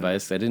Piece of normal or whatever.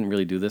 advice: I didn't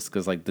really do this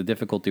because like the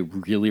difficulty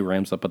really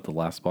ramps up at the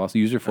last boss.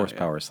 Use your force yeah.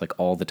 powers like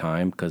all the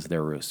time because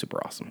they're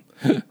super awesome.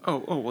 Oh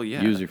well,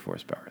 yeah. Use your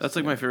force powers. That's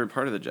like my favorite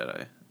part of the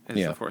Jedi.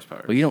 Is the force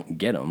powers. But you don't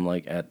get them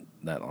like at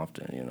that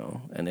often, you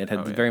know. And it had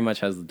Oh, yeah. very much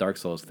has the Dark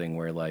Souls thing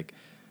where like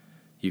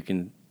you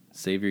can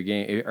save your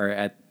game or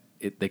at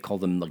it, they call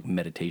them like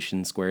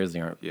meditation squares. They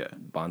aren't Yeah.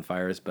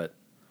 bonfires, but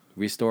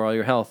restore all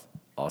your health.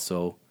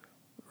 Also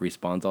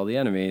respawns all the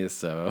enemies.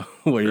 So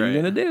what are Right. you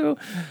gonna do?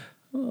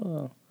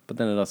 Oh. But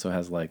then it also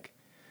has like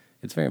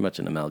it's very much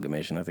an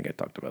amalgamation. I think I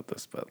talked about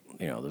this, but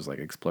you know, there's like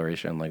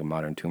exploration, like a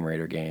modern Tomb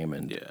Raider game,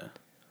 and Yeah.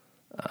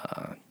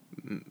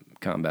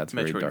 combat's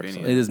very Dark Metroidvania.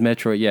 Souls. It is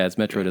Metroid, yeah, it's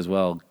Metroid as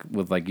well.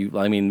 With like you,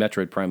 I mean,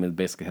 Metroid Prime it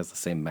basically has the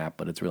same map,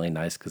 but it's really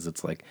nice because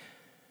it's like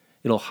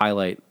it'll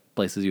highlight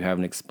places you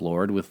haven't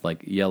explored. With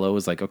like yellow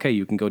is like okay,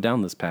 you can go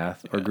down this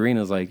path, or Yeah. green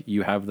is like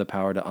you have the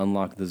power to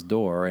unlock this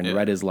door, and Yeah.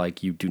 red is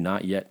like you do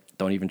not yet,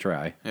 don't even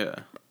try. Yeah.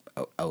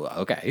 Oh,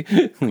 okay,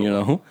 you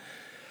know.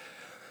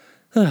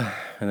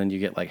 And then you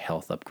get like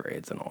health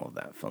upgrades and all of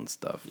that fun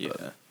stuff. but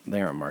Yeah.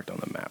 they aren't marked on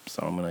the map,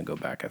 so I'm gonna go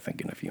back. I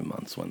think in a few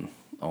months when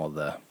all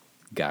the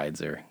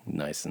guides are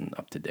nice and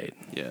up to date.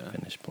 Yeah.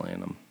 Finish playing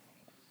them.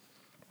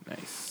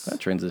 Nice. That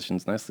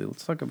transitions nicely.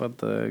 Let's talk about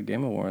the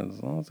Game Awards.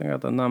 I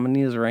got the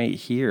nominees right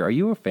here. Are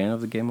you a fan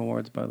of the Game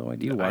Awards, by the way?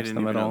 Do you watch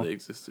them at all? I didn't even know they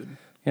existed.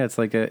 Yeah, it's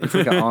like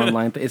an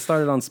online thing. It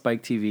started on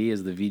Spike TV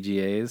as the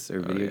VGAs or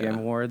Video yeah. Game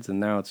Awards, and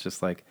now it's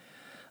just like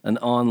an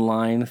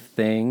online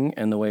thing.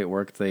 And the way it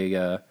works, they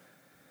have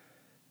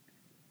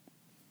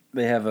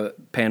a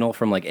panel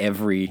from like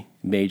every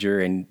major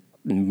and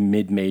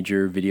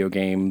mid-major video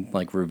game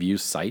like review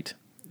site.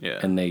 Yeah.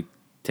 And they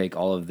take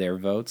all of their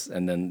votes,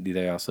 and then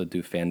they also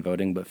do fan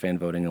voting, but fan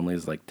voting only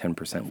is like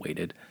 10%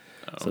 weighted.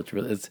 So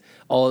it's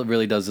all it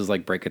really does is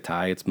like break a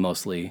tie. It's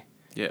mostly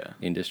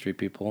industry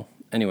people.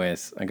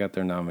 Anyways, I got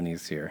their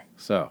nominees here.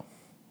 So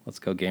let's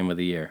go Game of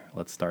the Year.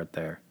 Let's start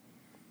there.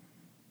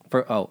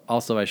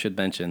 Also I should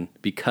mention,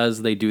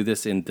 because they do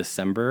this in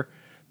December,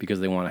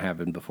 because they want to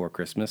have it before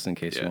Christmas in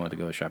case you want to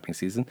go to shopping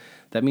season,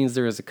 that means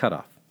there is a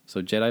cutoff.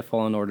 So Jedi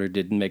Fallen Order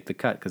didn't make the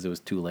cut because it was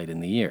too late in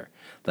the year.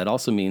 That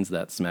also means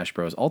that Smash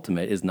Bros.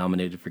 Ultimate is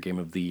nominated for Game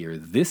of the Year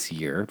this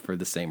year for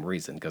the same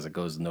reason, because it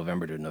goes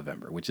November to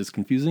November, which is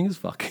confusing as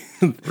fuck.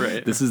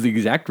 Right. This is the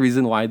exact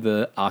reason why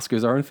the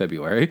Oscars are in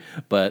February.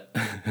 But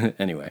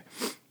anyway,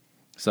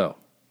 so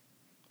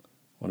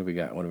what do we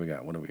got?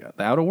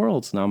 The Outer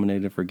Worlds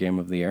nominated for Game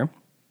of the Year.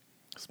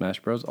 Smash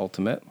Bros.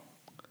 Ultimate.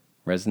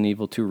 Resident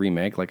Evil 2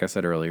 Remake. Like I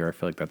said earlier, I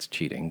feel like that's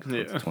cheating, 'cause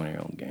it's a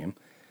 20-year-old game.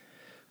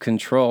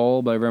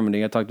 Control by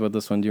Remedy. I talked about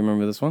this one. Do you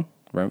remember this one?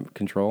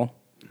 Control?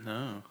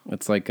 No.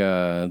 It's like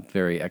a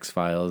very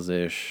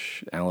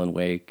X-Files-ish, Alan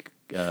Wake.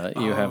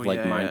 You have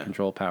like mind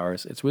control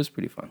powers. It was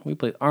pretty fun.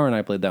 R and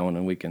I played that one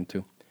on weekend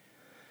too.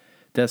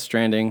 Death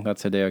Stranding.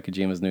 That's Hideo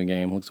Kojima's new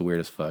game. Looks weird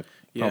as fuck.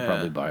 Yeah, I'll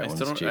probably buy it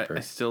when it's cheaper.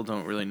 I still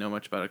don't really know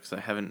much about it because I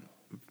haven't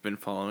been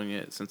following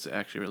it since it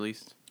actually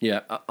released.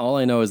 Yeah, all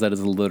I know is that it's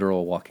a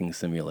literal walking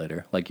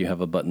simulator. Like you have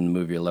a button to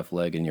move your left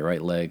leg and your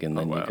right leg, and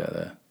then you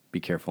gotta be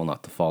careful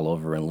not to fall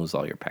over and lose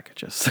all your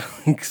packages.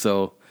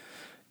 So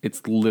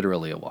it's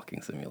literally a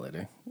walking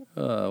simulator.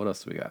 What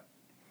else do we got?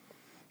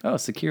 Oh,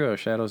 Sekiro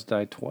Shadows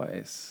Die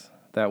Twice.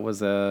 That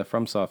was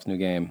FromSoft's new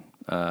game.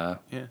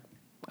 Yeah.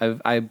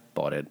 I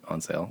bought it on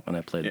sale and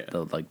I played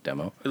the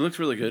demo. It looks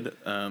really good.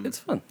 It's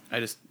fun.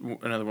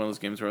 Another one of those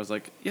games where I was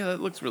like, yeah, that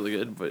looks really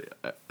good, but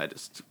I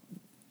just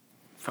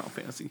Final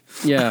Fantasy.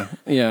 Yeah.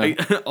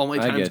 All my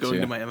time's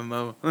going to my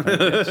MMO.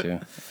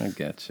 I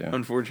get you.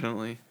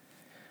 Unfortunately.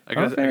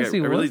 Final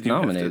Fantasy was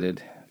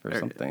nominated for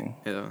something.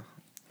 Yeah.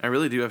 I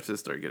really do have to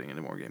start getting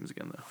into more games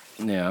again, though.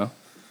 Yeah.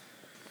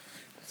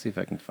 Let's see if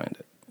I can find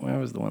it. Where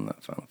was the one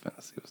that Final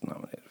Fantasy was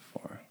nominated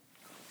for?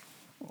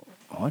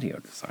 Audio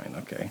design,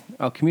 okay.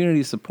 Oh,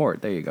 community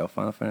support. There you go.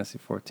 Final Fantasy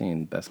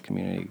 14, best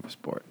community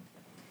support.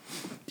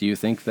 Do you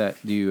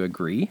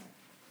agree?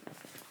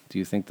 Do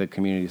you think that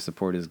community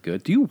support is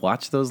good? Do you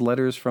watch those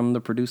letters from the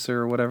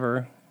producer or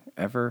whatever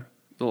ever?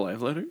 The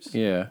live letters?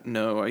 Yeah.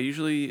 No, I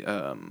usually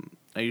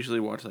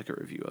watch like a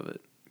review of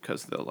it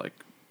because they'll like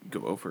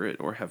go over it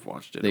or have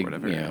watched it or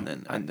whatever, and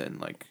then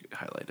like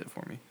highlight it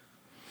for me.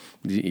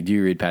 Do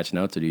you read patch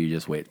notes, or do you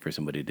just wait for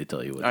somebody to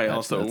tell you what? I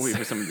also wait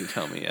for somebody to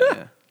tell me.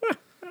 Yeah.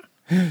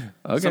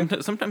 Okay.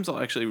 Sometimes I'll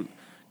actually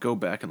go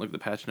back and look at the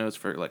patch notes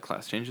for like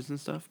class changes and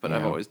stuff, but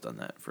I've always done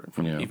that for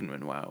even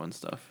in WoW and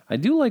stuff. I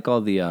do like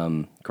all the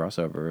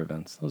crossover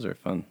events; those are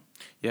fun.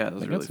 Yeah,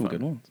 those are really some fun.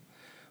 Good ones.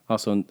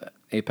 Also,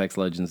 Apex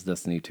Legends,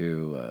 Destiny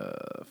 2,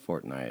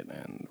 Fortnite,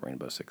 and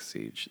Rainbow Six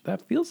Siege.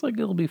 That feels like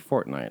it'll be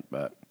Fortnite,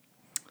 but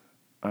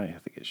I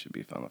think it should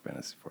be Final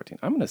Fantasy 14.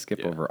 I'm going to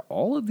skip over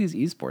all of these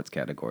esports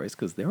categories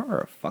because there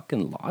are a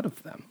fucking lot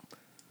of them.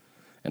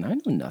 And I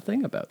know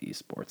nothing about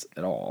esports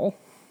at all.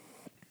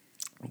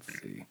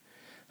 Let's see.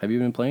 Have you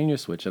been playing your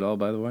Switch at all,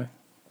 by the way?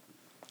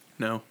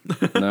 No.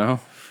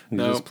 No? You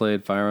just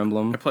played Fire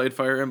Emblem? I played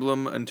Fire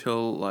Emblem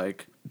until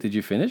like... Did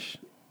you finish?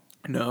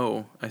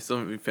 No, I still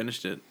haven't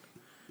finished it.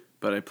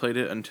 But I played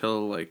it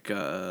until like...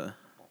 man,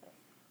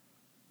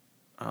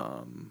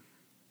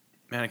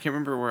 I can't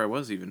remember where I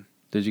was even.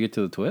 Did you get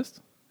to the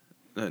twist?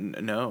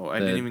 No, I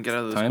didn't even get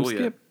out of the time school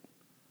skip?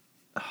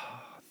 Yet.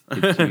 Oh,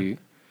 did you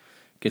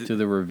get to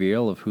the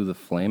reveal of who the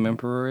Flame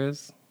Emperor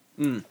is?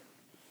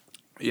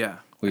 Yeah.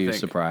 Were you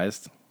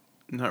surprised?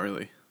 Not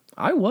really.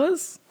 I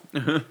was.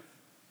 I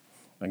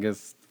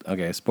guess.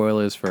 Okay,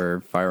 spoilers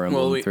for Fire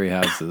Emblem Three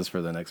Houses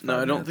for the next 5 minutes.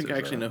 No, I don't think I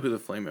actually know who the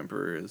Flame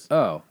Emperor is.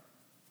 Oh.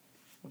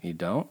 You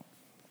don't?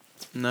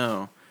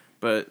 No.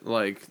 But,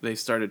 like, they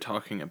started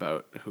talking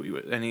about who he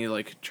was, and he,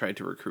 like, tried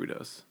to recruit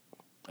us.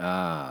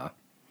 Ah.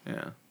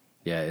 Yeah.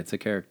 Yeah, it's a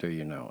character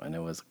you know, and it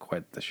was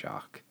quite the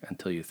shock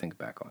until you think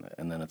back on it,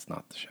 and then it's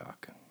not the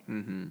shock.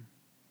 Mm-hmm.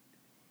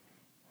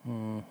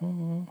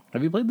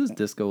 Have you played this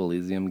Disco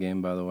Elysium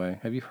game, by the way?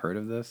 Have you heard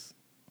of this?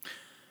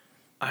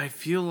 I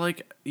feel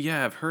like,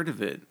 yeah, I've heard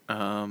of it.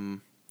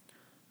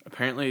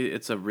 Apparently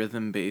it's a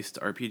rhythm-based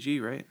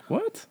RPG, right?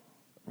 What?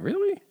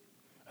 Really?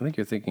 I think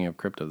you're thinking of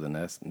Crypt of the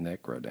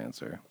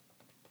Necrodancer.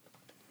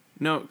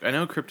 No, I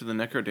know Crypt of the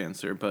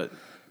Necrodancer, but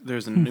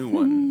there's a new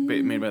one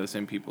made by the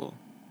same people.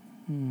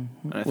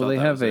 Well, they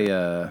have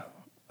a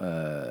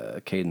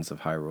Cadence of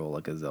Hyrule,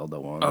 like a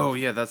Zelda one. Oh,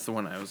 yeah, that's the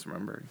one I was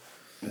remembering.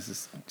 This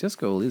is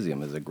Disco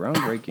Elysium is a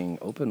groundbreaking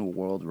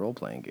open-world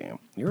role-playing game.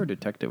 You're a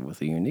detective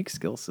with a unique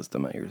skill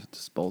system at your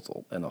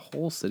disposal and a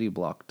whole city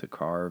block to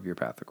carve your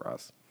path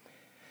across.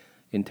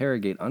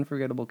 Interrogate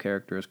unforgettable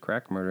characters,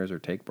 crack murders, or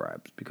take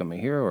bribes. Become a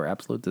hero or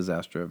absolute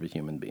disaster of a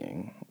human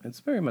being.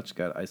 It's very much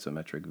got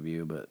isometric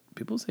view, but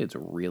people say it's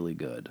really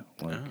good.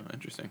 Like, Oh,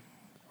 interesting.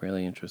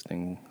 really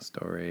interesting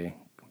story,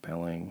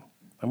 compelling.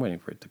 I'm waiting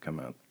for it to come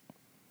out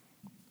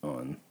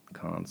on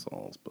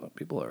consoles, but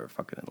people are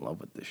fucking in love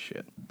with this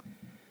shit.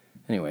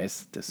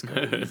 Anyways, Disco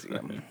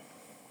Elysium.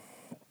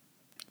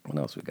 What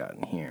else we got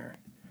in here?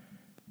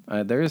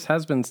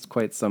 Has been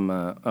quite some.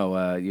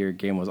 Your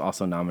game was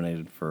also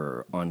nominated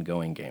for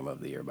ongoing game of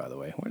the year, by the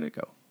way. Where did it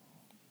go?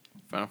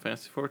 Final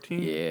Fantasy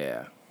 14?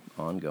 Yeah,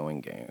 ongoing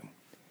game.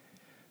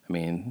 I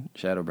mean,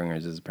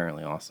 Shadowbringers is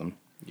apparently awesome.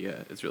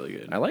 Yeah, it's really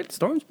good. I liked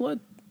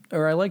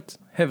I liked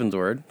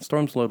Heavensward.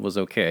 Stormsword was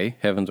okay.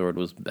 Heavensward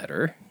was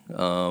better.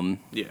 Yeah. And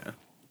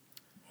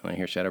I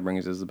hear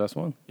Shadowbringers is the best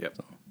one. Yep.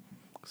 So,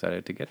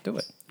 excited to get to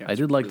it. Yeah, I it's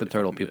did like really the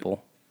turtle fucking good.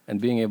 people,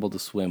 and being able to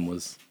swim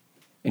was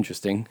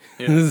interesting.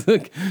 Yeah.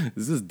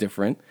 This is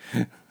different.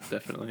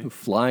 Definitely.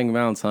 Flying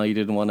mounts, huh? You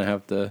didn't want to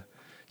have to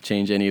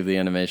change any of the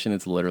animation.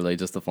 It's literally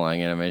just the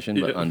flying animation,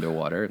 but Yeah.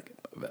 underwater.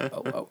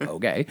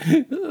 Okay.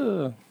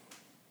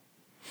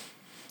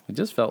 It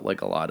just felt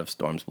like a lot of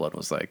Storm's Blood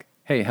was like,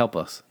 hey, help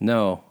us.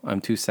 No,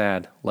 I'm too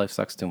sad. Life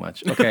sucks too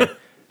much. Okay.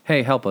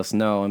 Hey, help us.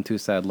 No, I'm too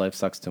sad. Life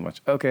sucks too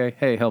much. Okay.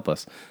 Hey, help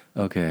us.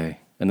 Okay.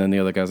 And then the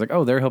other guy's like,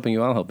 oh, they're helping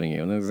you, I'm helping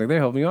you. And then it's like, they're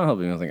helping you, I'm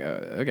helping you. I was like,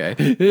 okay.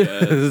 Yeah,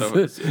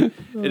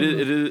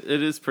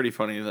 it is pretty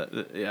funny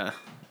that yeah,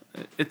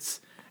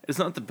 it's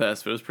not the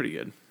best, but it was pretty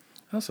good.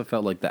 I also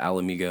felt like the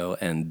Alamigo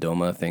and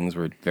Doma things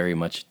were very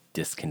much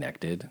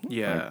disconnected.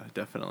 Yeah,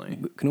 definitely.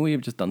 Couldn't we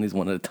have just done these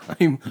one at a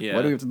time? Yeah.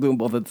 Why do we have to do them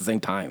both at the same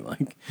time?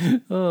 Like,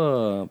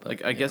 but,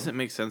 Like I guess it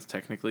makes sense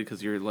technically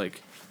because you're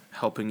like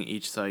helping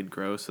each side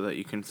grow so that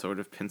you can sort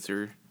of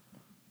pincer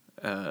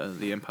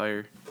the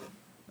Empire,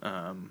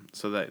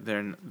 so that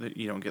that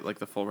you don't get like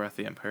the full Wrath of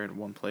the Empire in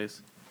one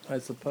place. I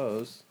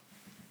suppose.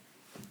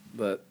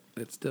 But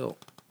it still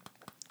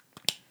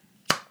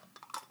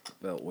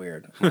felt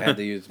weird. I had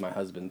to use my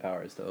husband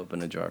powers to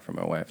open a jar for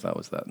my wife. That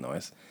was that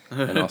noise.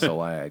 And also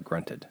why I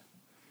grunted.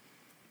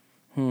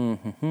 But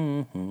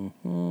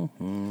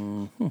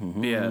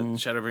yeah,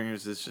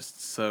 Shadowbringers is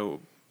just so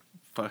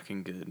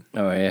fucking good.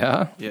 Oh,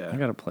 yeah? Yeah. I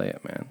gotta play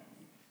it, man.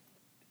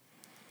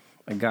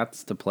 I got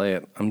to play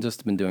it. I'm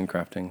just been doing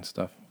crafting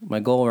stuff. My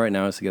goal right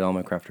now is to get all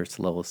my crafters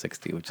to level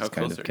 60, which How is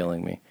kind close of are you?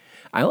 killing me.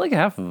 I like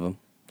half of them.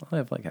 I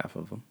have like half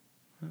of them.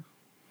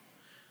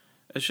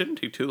 It shouldn't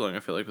take too long. I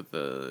feel like with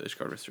the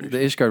Ishgard restoration, The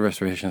Ishgard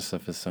restoration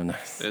stuff is so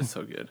nice. it's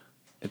so good.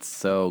 It's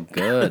so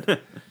good.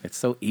 It's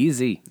so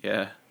easy.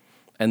 Yeah,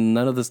 And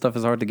none of the stuff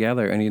is hard to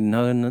gather. And you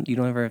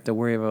don't ever have to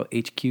worry about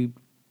HQ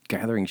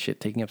gathering shit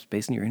taking up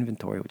space in your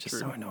inventory, which is so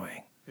True.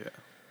 annoying. yeah.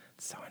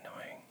 It's so annoying.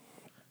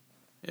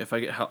 If I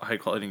get high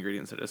quality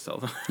ingredients, I just sell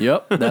them.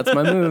 Yep, that's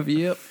my move.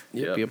 Yep.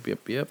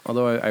 Yep.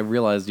 Although I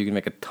realized you can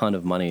make a ton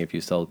of money if you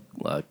sell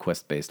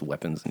quest-based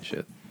weapons and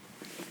shit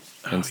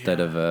instead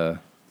yeah. of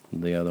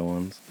the other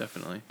ones.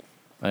 Definitely.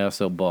 I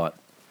also bought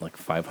like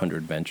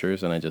 500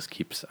 ventures, and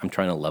I'm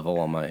trying to level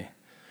all my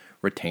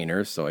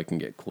retainers so I can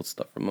get cool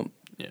stuff from them.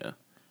 Yeah.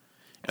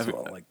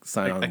 So I'll like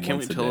sign on I can't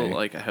once wait a till day.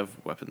 like I have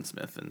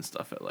weaponsmith and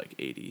stuff at like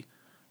 80,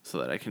 so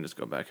that I can just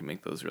go back and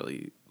make those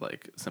really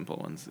like simple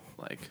ones,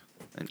 like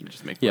and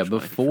just make. Yeah, much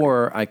money for free.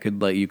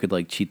 before you could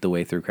like cheat the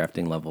way through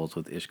crafting levels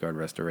with Ishgard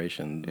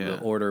Restoration. Yeah. The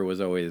order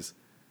was always,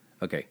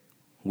 okay,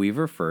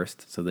 Weaver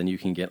first, so then you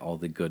can get all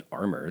the good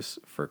armors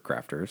for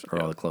crafters or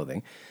all the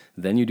clothing.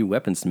 Then you do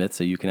Weaponsmith,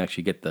 so you can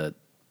actually get the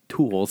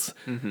tools,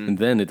 and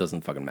then it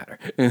doesn't fucking matter.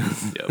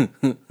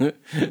 Yep.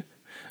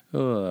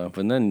 But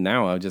then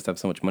now I just have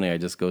so much money, I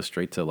just go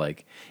straight to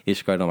like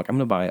Ishgard. And I'm like, I'm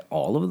gonna buy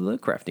all of the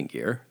crafting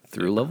gear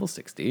through level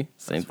 60.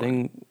 Same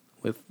thing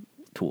with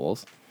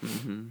tools,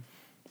 and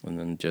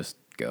then just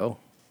go.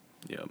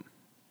 Yep.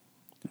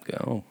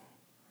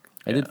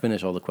 I did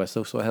finish all the quests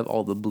though, so I have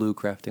all the blue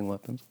crafting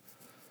weapons,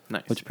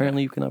 Nice. which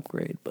apparently you can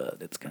upgrade, but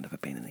it's kind of a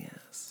pain in the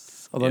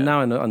ass. Although Yeah.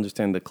 now I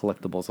understand the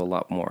collectibles a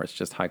lot more. It's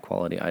just high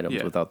quality items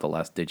Yeah. without the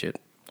last digit.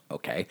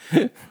 Okay.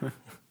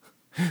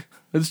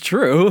 It's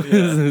true.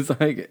 Yeah. It's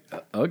like,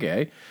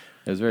 okay.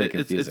 It was very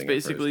confusing. It's at first.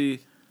 basically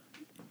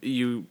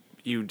you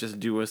just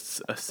do a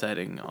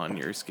setting on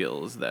your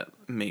skills that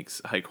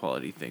makes high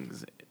quality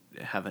things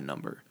have a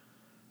number,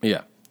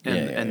 Yeah.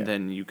 and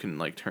then you can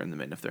like turn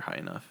them in if they're high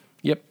enough.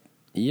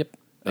 Yep.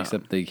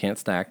 Except they can't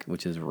stack,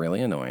 which is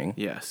really annoying.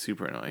 Yeah,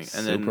 super annoying.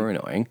 And Super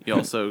annoying. You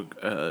also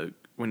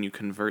when you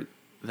convert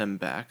them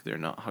back, they're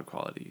not high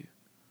quality.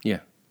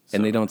 Yeah. So-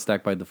 And they don't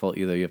stack by default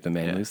either. You have to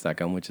manually Yeah. stack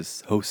them, which is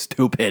so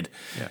stupid.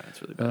 Yeah,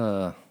 it's really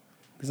bad.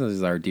 This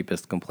is our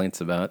deepest complaints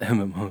about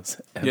MMOs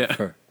Yeah.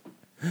 ever.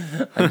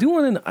 I do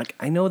want to.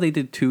 I know they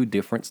did 2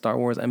 different Star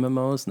Wars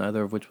MMOs,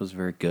 neither of which was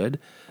very good.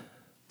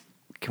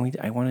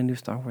 I want a new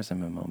Star Wars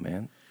MMO,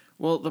 man.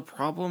 Well, the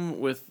problem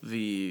with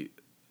the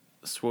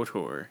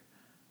SWTOR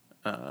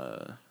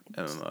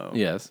MMO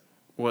Yes.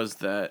 was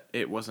that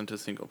it wasn't a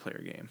single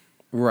player game.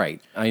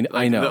 Right. I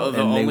Like, know.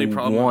 The and only they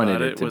problem wanted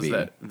about it it to was be.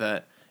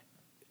 that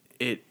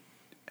it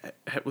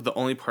the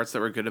only parts that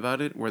were good about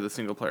it were the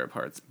single player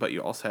parts, but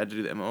you also had to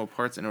do the MMO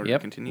parts in order to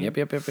Yep. continue.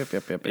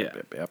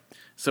 Yep.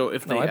 So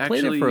if they No, I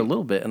actually played it for a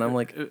little bit, and I'm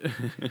like,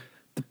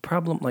 the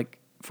problem, like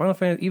Final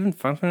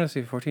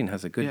Fantasy 14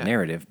 has a good Yeah.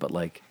 narrative, but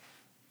like,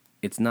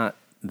 it's not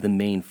the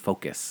main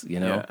focus.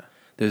 You know, Yeah.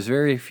 there's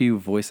very few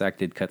voice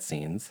acted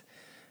cutscenes,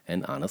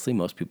 and honestly,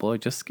 most people are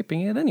just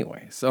skipping it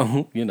anyway.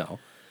 So you know,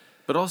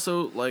 But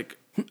also, like,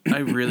 I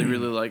really,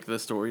 really like the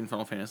story in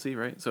Final Fantasy,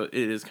 right? So it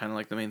is kind of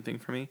like the main thing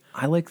for me.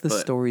 I like the But-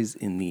 stories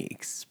in the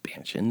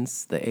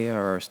expansions. The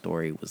ARR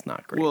story was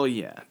not great. Well,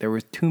 yeah. There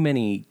were too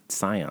many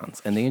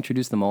scions, and they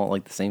introduced them all at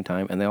like the same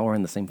time, and they all were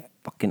in the same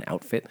fucking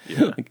outfit.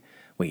 Yeah. Like,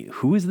 wait,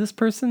 who is this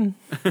person?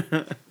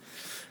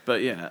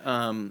 But yeah,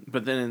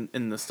 but then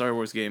in the Star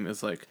Wars game,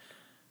 it's like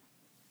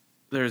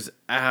there's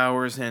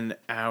hours and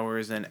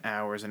hours and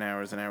hours and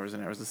hours and hours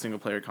and hours of single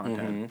player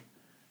content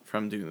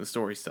from doing the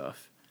story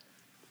stuff.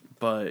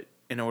 But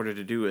in order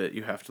to do it,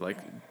 you have to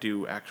like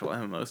do actual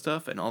MMO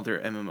stuff, and all their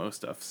MMO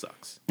stuff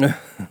sucks.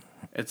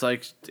 It's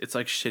like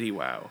shitty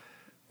WoW.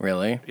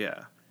 Really?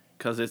 Yeah,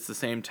 because it's the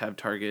same tab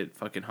target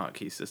fucking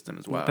hotkey system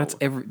as WoW.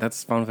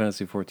 That's Final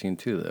Fantasy 14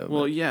 too, though.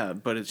 Well, yeah,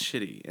 but it's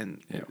shitty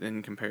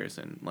in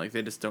comparison. Like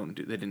they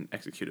didn't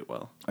execute it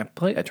well. I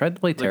tried to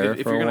play Like Terra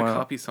if for you're a gonna while.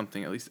 copy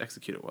something, at least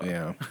execute it well.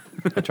 Yeah,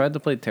 I tried to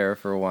play Terra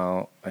for a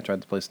while. I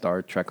tried to play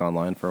Star Trek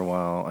Online for a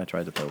while. I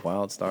tried to play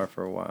WildStar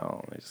for a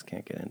while. I just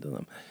can't get into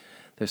them.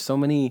 There's so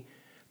many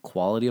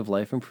quality of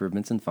life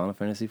improvements in Final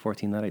Fantasy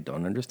 14 that I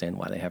don't understand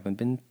why they haven't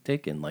been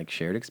taken, like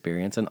shared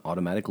experience and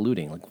automatic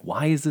looting. Like,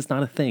 why is this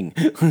not a thing?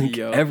 Like,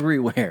 Yup.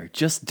 everywhere,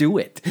 just do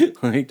it.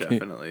 Like,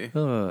 Definitely.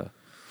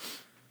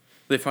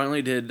 They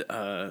finally did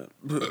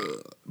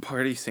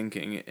party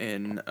syncing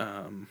in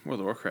World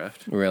of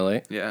Warcraft.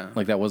 Really? Yeah.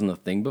 Like that wasn't a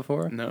thing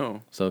before.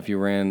 No. So if you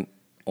ran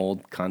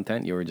old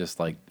content, you were just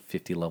like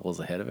 50 levels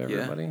ahead of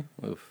everybody.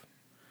 Oof.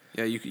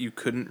 Yeah, you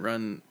couldn't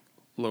run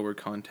lower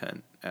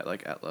content at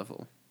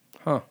level.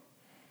 Huh.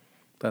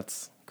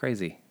 That's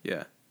crazy.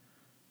 Yeah.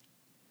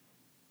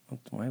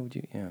 Why would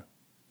you? Yeah.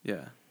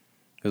 Yeah.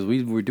 Because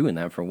we were doing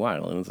that for a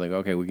while, and it's like,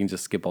 okay, we can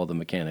just skip all the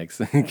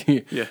mechanics.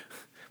 Yeah.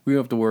 We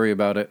don't have to worry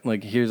about it.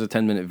 Like, here's a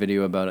 10-minute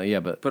video about it. Yeah,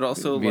 but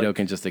also, Vito like-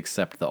 can just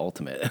accept the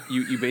ultimate.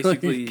 You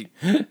basically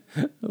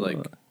like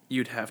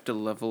you'd have to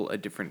level a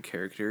different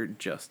character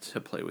just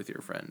to play with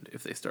your friend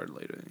if they started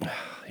later.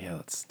 Yeah,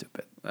 that's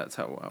stupid. That's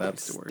how WoW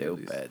That's used to work. At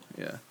least. stupid.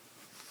 Yeah.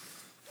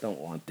 Don't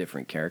want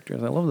different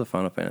characters. I love the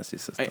Final Fantasy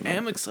system. I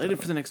am excited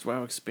for the next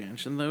WoW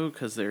expansion though,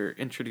 because they're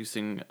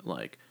introducing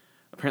like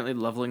apparently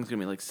leveling is gonna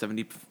be like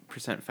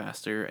 70%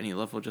 faster, and you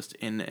level just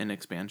in an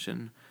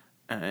expansion,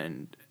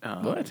 and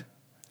What?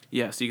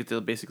 Yeah, so you get to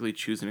basically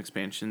choose an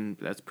expansion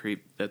that's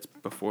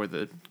before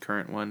the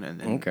current one, and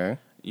then Okay.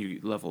 you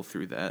level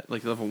through that,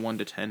 like level 1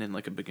 to 10 in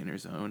like a beginner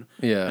zone.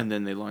 Yeah. and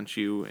then they launch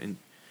you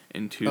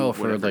into Oh,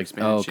 for, whatever like-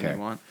 expansion okay. you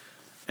want.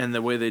 And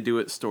the way they do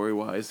it story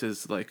wise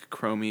is like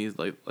Chromie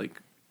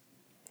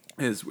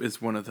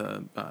is one of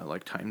the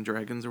like time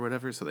dragons or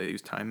whatever, so they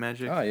use time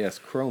magic. Ah, yes,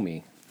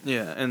 Chromie.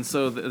 Yeah, and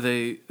so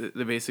they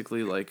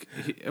basically like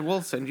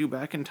we'll send you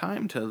back in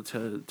time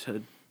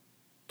to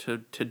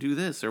do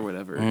this or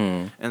whatever,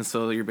 and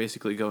so you're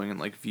basically going and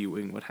like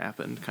viewing what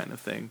happened, kind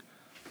of thing,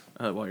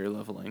 while you're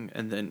leveling,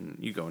 and then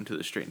you go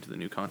straight into the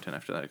new content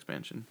after that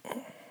expansion.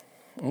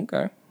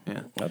 Okay.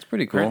 Yeah, That's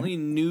pretty cool. apparently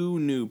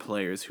new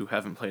players who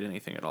haven't played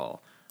anything at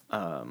all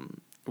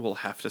will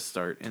have to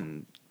start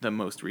in the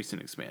most recent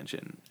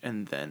expansion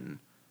and then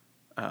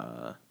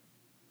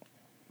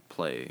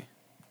play.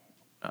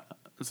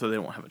 So they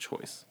won't have a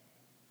choice.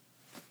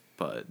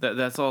 But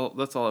that's all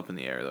up in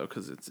the air though,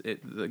 because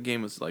the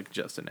game was like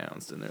just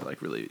announced and they're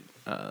like really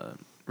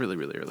early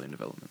in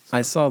development. So.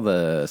 I saw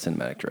the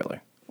cinematic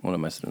trailer. One of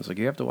my students was like,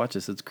 you have to watch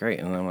this. It's great.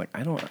 And I'm like,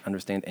 I don't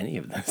understand any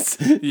of this.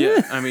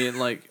 Yeah, I mean,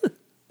 like,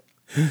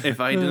 if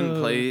I didn't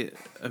play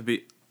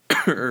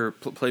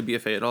play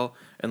BFA at all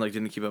and like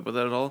didn't keep up with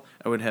that at all,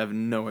 I would have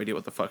no idea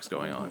what the fuck's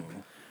going on,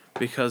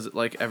 because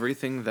like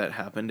everything that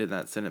happened in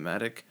that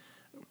cinematic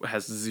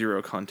has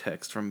zero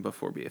context from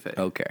before BFA.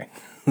 Okay.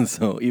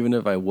 So even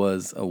if I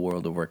was a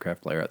World of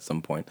Warcraft player at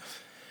some point,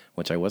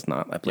 which I was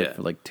not, I played Yeah.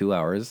 for like 2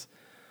 hours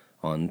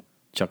on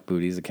Chuck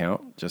Booty's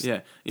account. Just Yeah,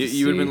 to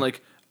you would have been see-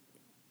 like,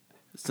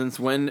 since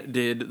when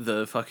did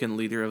the fucking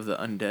leader of the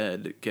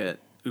undead get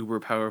uber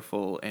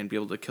powerful and be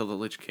able to kill the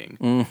Lich King?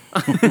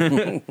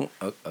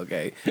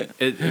 okay.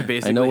 It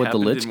basically I know what the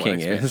happened Lich in one King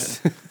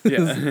expansion. is.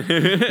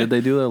 Yeah. Did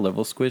they do their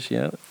level squish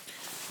yet?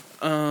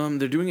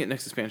 They're doing it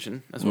next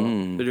expansion as well.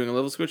 They're doing a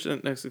level switch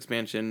next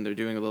expansion. They're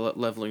doing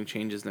leveling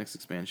changes next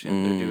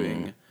expansion. They're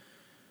doing,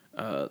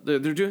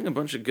 they're doing a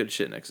bunch of good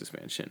shit next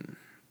expansion.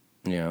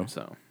 Yeah.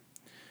 So,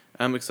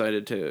 I'm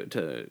excited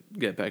to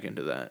get back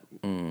into that.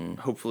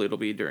 Hopefully, it'll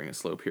be during a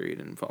slow period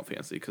in Final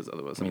Fantasy, because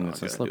otherwise, I mean, I'm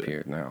it's not a gonna slow do it.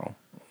 period now.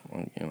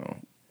 Well, you know,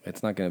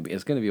 it's not going to be.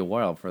 It's going to be a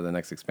while before the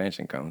next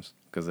expansion comes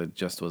because it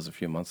just was a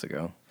few months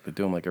ago. They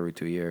do them like every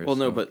 2 years. Well,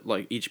 no, but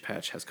like each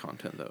patch has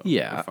content though.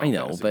 yeah, with I Final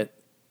know, Fantasy. but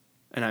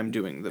and I'm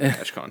doing the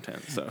patch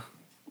content, so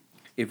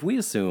if we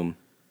assume,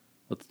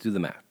 let's do the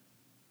math.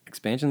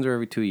 Expansions are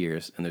every 2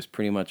 years, and there's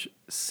pretty much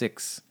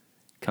 6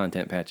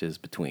 content patches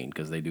between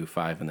because they do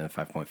 5 and then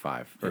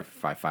 5.5 or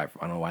 5.5. I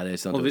don't know why they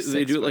still do they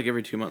 6. do it like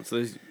every 2 months. So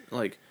there's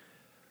like,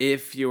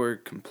 if you're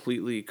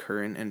completely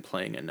current and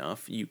playing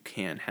enough, you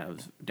can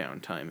have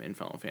downtime in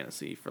Final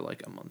Fantasy for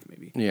like a month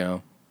maybe. Yeah.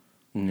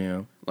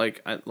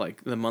 Like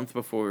the month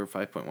before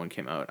 5.1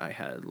 came out, I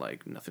had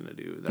like nothing to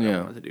do that Yeah.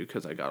 I wanted to do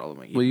because I got all of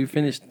my. Well, you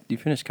finished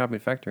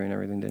Copied Factory and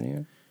everything, didn't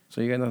you? So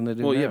you got nothing to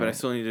do. Well, yeah, now. but I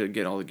still need to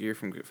get all the gear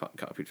from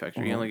Copied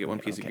Factory. You only get one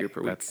piece of gear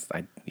per week.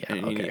 And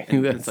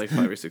it's like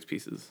 5 or 6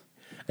 pieces.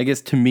 I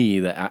guess to me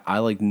that I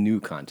like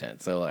new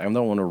content, so I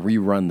don't want to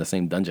rerun the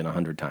same dungeon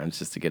 100 times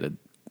just to get a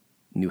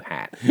new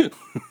hat.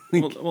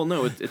 well,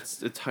 no,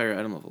 it's higher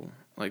item level.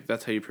 Like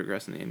that's how you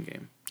progress in the end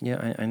game.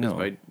 Yeah, I know.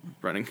 Is by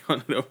running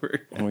on it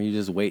over. Or you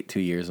just wait 2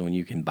 years when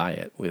you can buy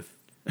it with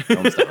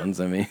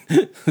stones. I mean,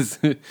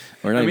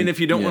 if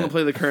you don't want to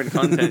play the current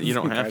content, you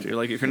don't have to.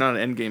 Like if you're not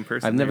an end game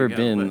person, I've never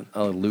been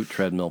a loot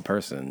treadmill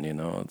person. You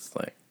know, it's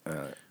like.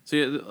 So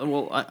yeah,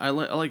 well, I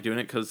like doing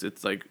it because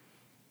it's like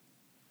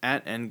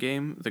at end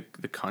game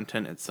the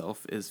content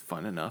itself is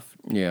fun enough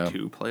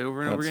to play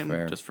over and over again,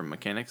 fair. just from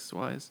mechanics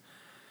wise,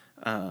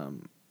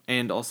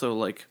 and also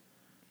like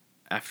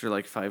after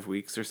like 5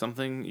 weeks or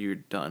something, you're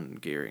done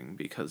gearing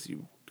because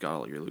you got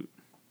all your loot.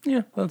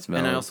 Yeah, that's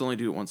valid. And I also only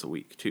do it once a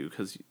week too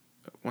because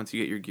once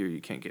you get your gear,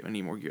 you can't get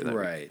any more gear that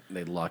week. Right,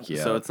 they lock you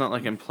So out. it's not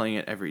like I'm playing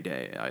it every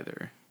day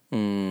either.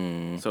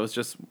 So it's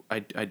just I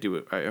do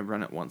it. I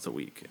run it once a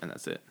week and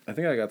that's it. I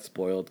think I got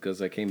spoiled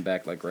because I came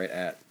back like right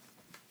at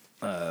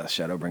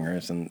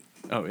Shadowbringers and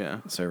Oh yeah.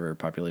 server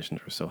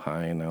populations were so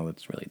high, and now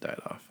it's really died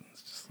off. And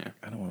it's just like,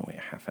 I don't want to wait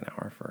a half an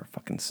hour for a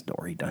fucking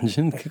story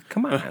dungeon.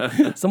 Come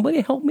on,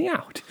 somebody help me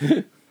out.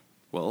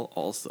 Well,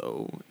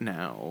 also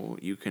now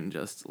you can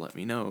just let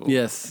me know.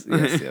 Yes.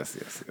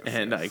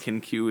 And I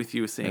can queue with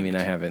you saying. I mean,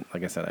 I haven't,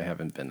 like I said, I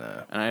haven't been.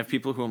 And I have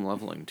people who I'm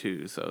leveling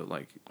too, so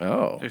like.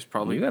 Oh, there's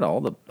probably you got all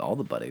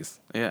the buddies.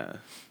 Yeah.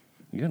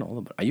 You got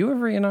all the. Are you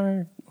ever in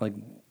our like?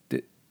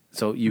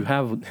 So you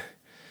have.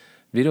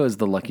 Vito is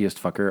the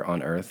luckiest fucker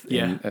on earth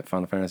at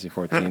Final Fantasy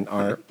XIV.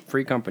 Our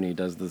free company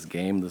does this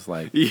game, this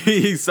like...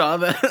 You saw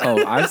that?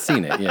 Oh, I've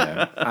seen it,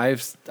 yeah.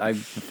 I've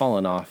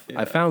fallen off.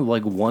 Yeah. I found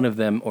like one of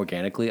them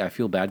organically. I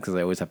feel bad because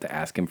I always have to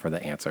ask him for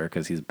the answer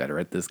because he's better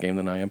at this game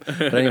than I am.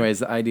 But anyways,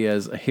 the idea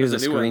is, here's a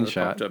new one that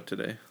screenshot. popped up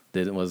today.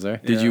 Was there?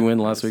 Did you win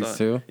last week's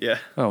too? Yeah.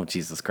 Oh,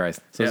 Jesus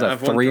Christ. So is Yeah, that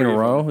I've won 3 in a three of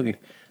row? them.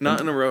 Not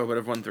in a row, but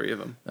I've won 3 of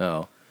them.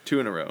 Oh. 2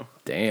 in a row.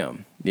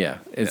 Damn. Yeah.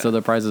 And so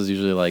the prize is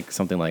usually like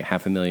something like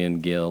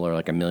 500,000 gil or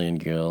like 1 million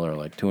gil or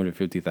like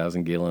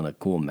 250,000 gil and a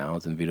cool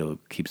mount, and Vito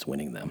keeps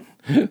winning them.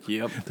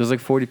 Yep. There's like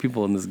 40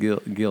 people in this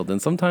guild,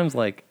 and sometimes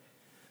like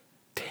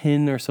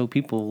 10 or so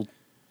people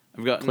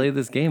play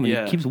this game, and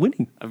he keeps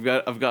winning. I've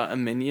got a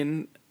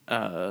minion.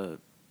 I've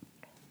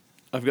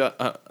got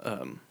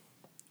 1.5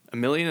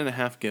 million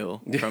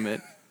gil from it.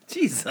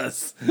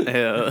 Jesus.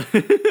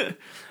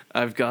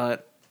 I've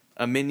got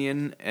a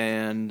minion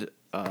and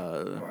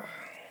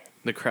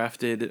the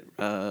crafted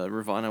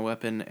Ravana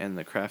weapon and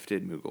the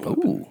crafted Moogle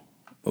weapon.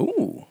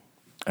 Ooh.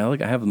 I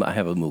have a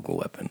Moogle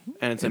weapon.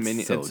 And it's a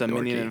minion. So it's a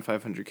minion dorky.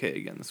 and 500k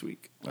again this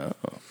week. Oh.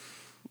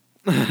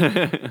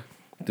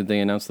 Did they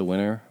announce the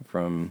winner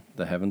from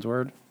the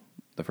Heavensward?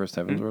 The first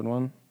Heavensward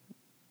one?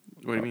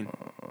 What do you mean?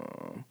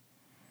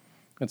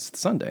 It's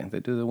Sunday. They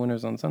do the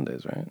winners on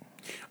Sundays, right?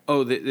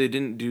 Oh, they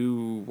didn't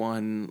do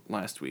one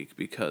last week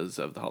because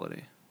of the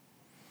holiday.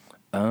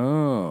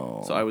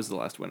 Oh. So I was the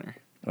last winner.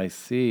 I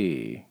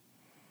see.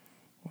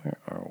 Where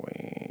are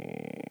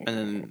we? And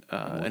then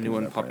a new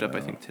one popped up, I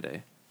think,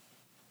 today.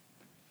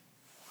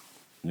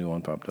 New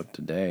one popped up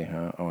today,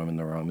 huh? Oh, I'm in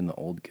the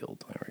old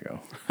guild. There we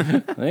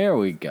go. There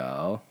we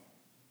go.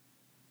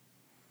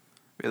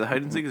 Yeah, the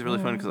hide and seek is really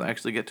fun because I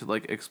actually get to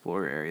like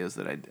explore areas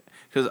that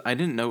because I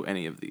didn't know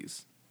any of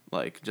these,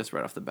 like just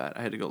right off the bat.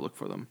 I had to go look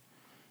for them,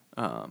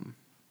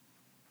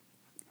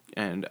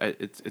 and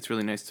it's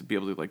really nice to be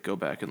able to like go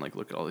back and like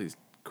look at all these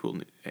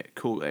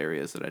cool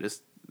areas that I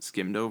just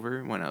skimmed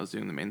over when I was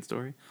doing the main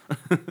story,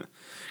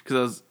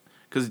 because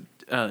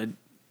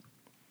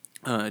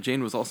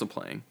Jane was also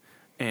playing,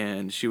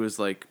 and she was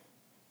like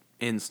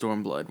in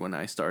Stormblood when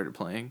I started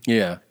playing.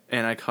 Yeah.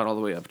 And I caught all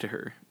the way up to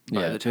her.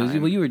 By the Well,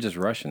 time. you were just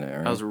rushing it,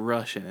 right? I was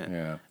rushing it.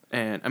 Yeah.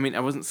 And I mean, I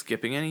wasn't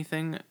skipping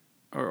anything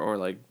or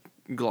like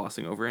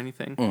glossing over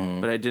anything,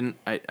 but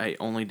I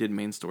only did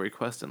main story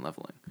quest and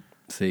leveling.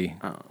 See.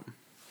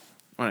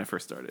 When I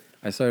first started.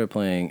 I started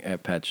playing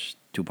at patch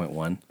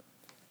 2.1,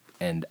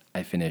 and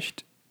I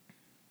finished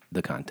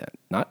the content.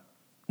 I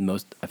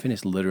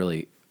finished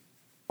literally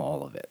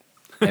all of it.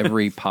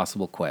 Every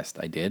possible quest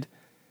I did.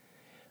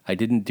 I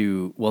didn't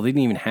do... Well, they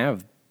didn't even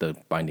have the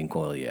Binding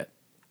Coil yet.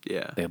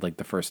 Yeah. They had like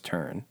the first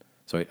turn.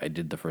 So I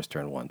did the first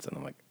turn once, and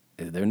I'm like,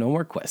 is there no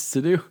more quests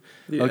to do?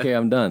 Yeah. Okay,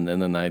 I'm done.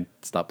 And then I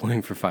stopped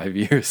playing for 5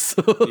 years.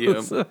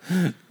 Yep.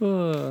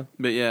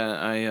 But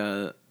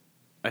yeah,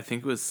 I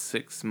think it was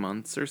 6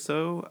 months or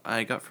so.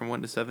 I got from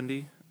 1 to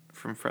 70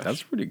 from Fresh.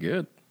 That's pretty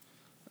good.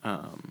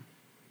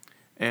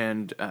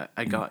 And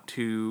I got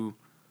to,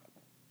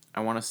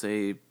 I want to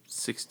say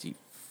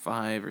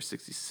 65 or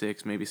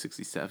 66, maybe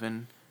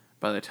 67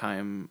 by the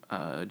time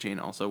Jane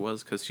also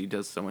was, because she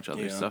does so much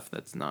other stuff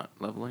that's not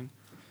leveling.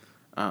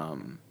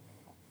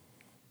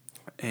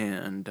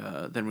 And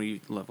then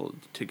we leveled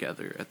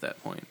together at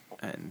that point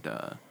and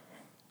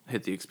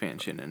hit the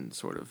expansion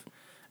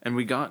and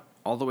we got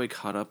all the way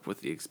caught up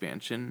with the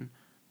expansion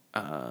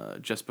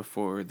just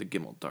before the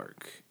Gimel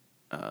Dark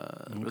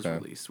was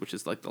released, which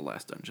is like the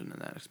last dungeon in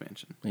that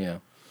expansion. Yeah.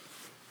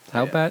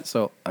 How bad?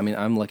 So, I mean,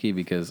 I'm lucky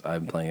because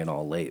I'm playing it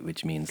all late,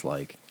 which means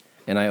like,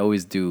 and I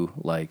always do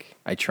like,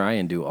 I try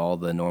and do all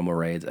the normal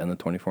raids and the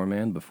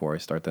 24-man before I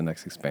start the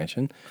next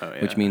expansion,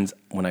 which means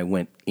when I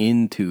went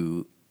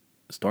into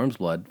Storm's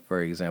Blood,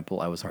 for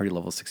example, I was already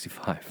level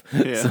 65.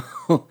 Yeah.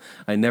 So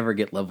I never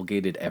get level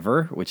gated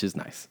ever, which is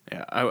nice.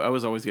 Yeah, I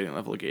was always getting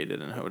level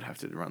gated, and I would have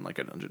to run like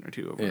a dungeon or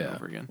two over and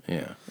over again.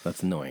 Yeah,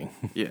 that's annoying.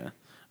 Yeah,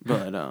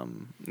 but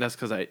that's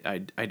because I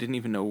didn't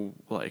even know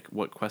like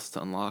what quests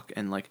to unlock,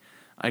 and like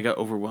I got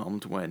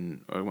overwhelmed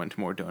when I went to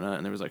Mordona,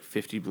 and there was like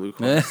 50 blue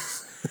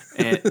quests,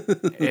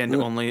 and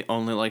only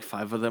like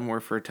 5 of them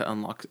were to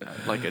unlock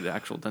like an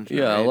actual dungeon.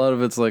 Yeah, raid. a lot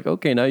of it's like,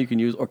 okay, now you can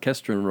use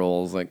orchestral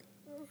rolls, like.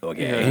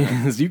 Okay,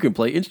 so you can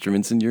play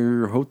instruments in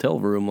your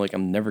hotel room. Like,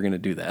 I'm never gonna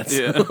do that. So,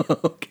 Yeah.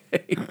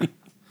 okay.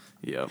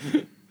 Yep.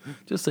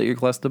 Just say your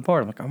class the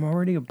bard. I'm like, I'm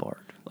already a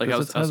bard. Like I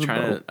was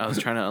trying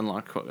to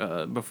unlock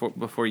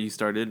before you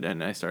started,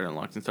 and I started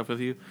unlocking stuff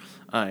with you.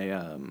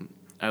 I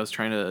was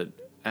trying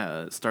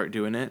to start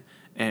doing it,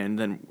 and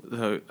then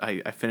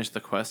I finished the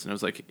quest, and I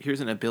was like, "Here's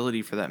an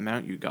ability for that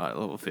mount you got at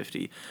level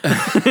 50."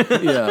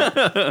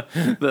 Yeah.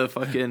 The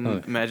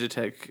fucking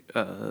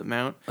Magitech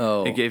mount.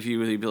 Oh. It gave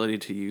you the ability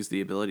to use the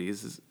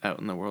abilities out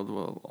in the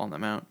world on the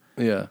mount.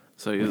 Yeah.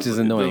 So which is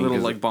annoying. The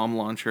little like bomb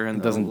launcher and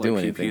it doesn't the, do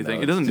like, anything. thing.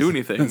 Though. It doesn't do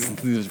anything.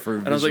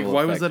 And I was like,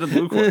 why was that a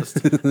blue quest?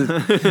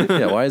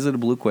 Yeah, why is it a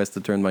blue quest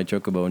to turn my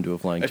chocobo into a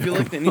flying? I feel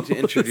like they need to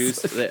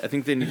introduce. I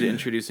think they need to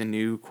introduce a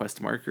new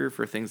quest marker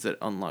for things that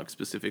unlock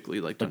specifically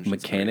like dungeons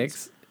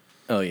mechanics.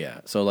 Oh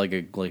yeah, so like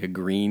a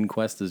green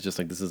quest is just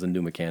like this is a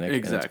new mechanic.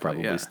 Exactly, and it's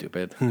probably yeah.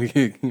 stupid.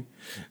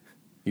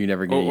 You're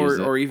never gonna use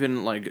it. Or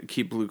even like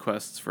keep blue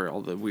quests for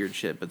all the weird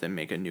shit, but then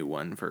make a new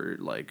one for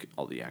like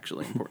all the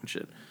actually important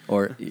shit.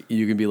 Or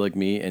you can be like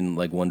me and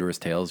like Wondrous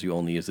Tales, you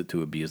only use it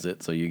to abuse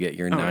it. So you get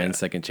your 9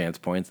 second chance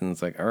points, and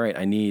it's like, all right,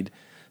 I need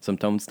some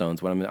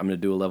tomestones. What I'm going to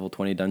do a level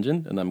 20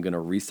 dungeon, and I'm going to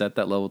reset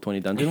that level 20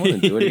 dungeon one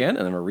and do it again, and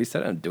I'm going to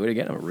reset it and do it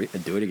again,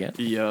 and do it again.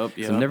 Yep.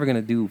 So I'm never going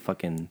to do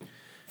fucking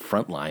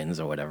front lines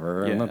or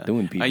whatever. I'm not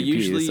doing PvP. I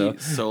usually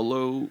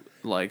solo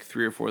like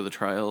 3 or 4 of the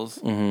trials,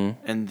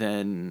 and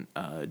then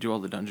do all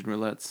the dungeon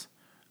roulettes,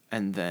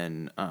 and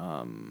then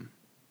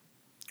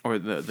or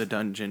the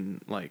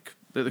dungeon like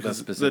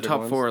because the top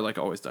ones? 4 are like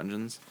always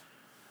dungeons.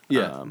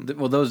 Yeah.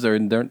 Well, those they're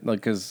like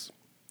because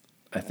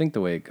I think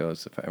the way it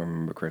goes, if I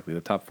remember correctly, the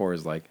top 4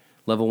 is like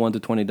level 1 to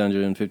 20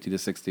 dungeon, 50 to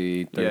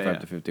 60, 35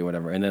 to 50,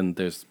 whatever, and then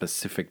there's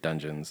specific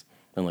dungeons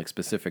and like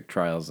specific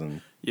trials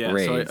and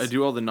raids. So I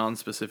do all the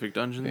non-specific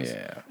dungeons.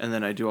 Yeah. And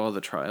then I do all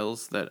the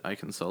trials that I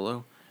can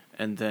solo.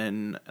 And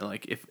then,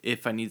 like,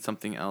 if I need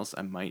something else,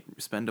 I might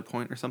spend a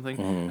point or something.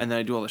 And then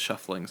I do all the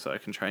shuffling so I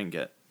can try and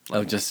get...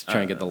 Like, just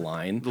try and get the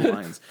line? The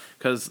lines.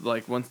 Because,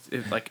 like,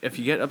 if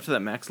you get up to that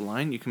max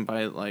line, you can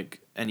buy, like,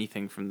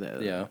 anything from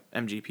the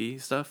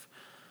MGP stuff.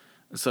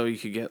 So you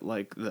could get,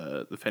 like,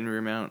 the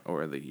Fenrir mount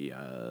or the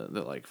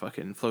like,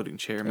 fucking floating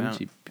chair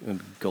mount.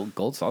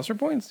 Gold saucer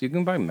points? You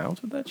can buy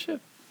mounts with that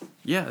shit?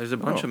 Yeah, there's a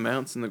bunch of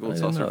mounts in the gold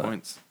saucer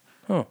points.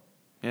 Oh.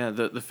 Yeah,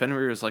 the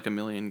Fenrir is like 1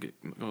 million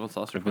gold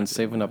saucer points. I've been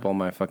saving up all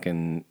my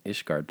fucking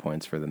Ishgard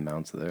points for the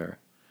mounts there.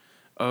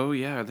 Oh,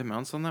 yeah. Are there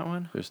mounts on that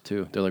one? There's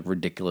 2. They're like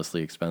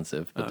ridiculously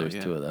expensive, but there's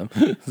 2 of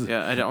them.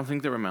 Yeah, I don't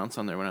think there were mounts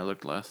on there when I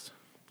looked last.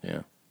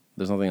 Yeah.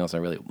 There's nothing else I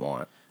really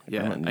want.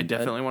 Yeah, I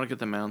definitely want to get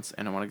the mounts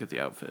and I want to get the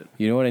outfit.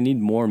 You know what? I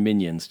need more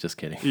minions. Just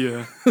kidding.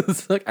 Yeah.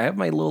 It's like I have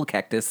my little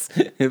cactus.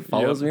 It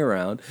follows me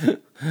around.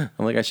 I'm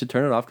like, I should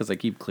turn it off because I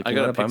keep clicking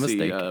on it by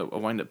mistake. A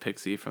wind-up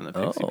pixie from the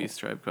Pixie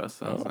Beast tribe quest.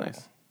 That was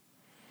nice.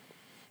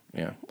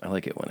 Yeah, I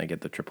like it when I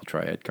get the triple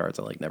triad cards.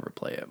 I like never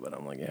play it, but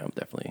I'm like, yeah, I'm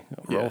definitely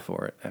roll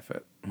for it. F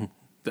it.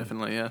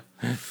 Definitely, yeah.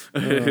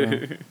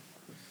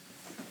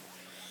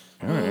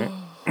 All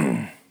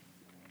right.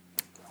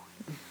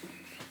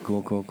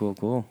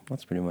 Cool.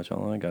 That's pretty much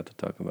all I got to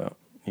talk about.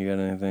 You got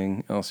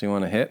anything else you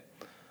want to hit?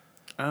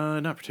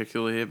 Not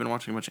particularly. I've been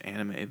watching a bunch of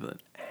anime, but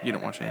you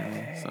don't watch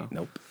anime, so.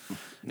 Nope.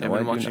 I've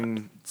been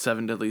watching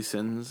 7 Deadly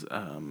Sins.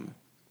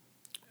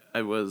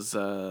 I was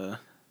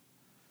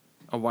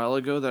a while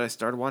ago that I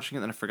started watching it,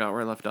 and then I forgot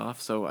where I left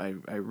off. So I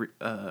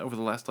over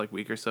the last like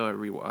week or so, I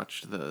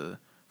rewatched the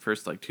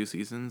first like 2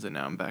 seasons, and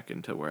now I'm back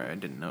into where I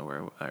didn't know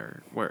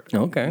where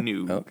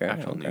new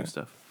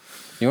stuff.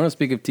 You want to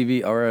speak of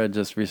TV? Aura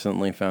just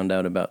recently found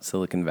out about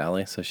Silicon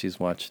Valley, so she's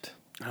watched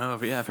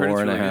Oh yeah, I've heard it's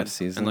 4.5 really good.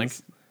 seasons. And like,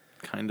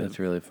 kind of. That's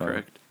really fun.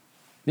 Correct.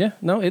 Yeah,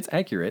 no, it's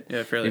accurate.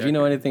 Yeah, fairly If you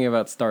know accurate. anything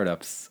about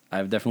startups,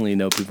 I definitely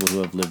know people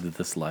who have lived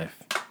this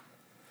life.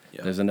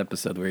 Yeah. There's an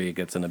episode where he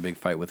gets in a big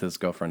fight with his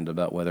girlfriend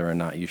about whether or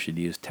not you should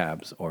use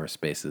tabs or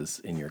spaces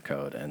in your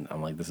code, and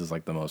I'm like, this is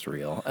like the most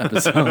real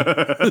episode.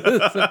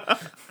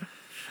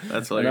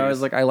 That's hilarious. And I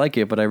was like, I like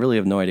it, but I really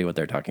have no idea what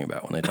they're talking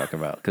about when they talk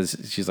about, because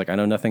she's like, I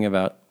know nothing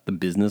about the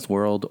business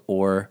world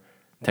or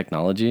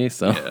technology,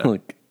 so Yeah.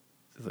 like,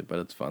 she's like, but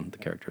it's fun. The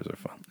characters are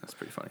fun. That's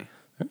pretty funny.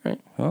 All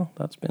right, well,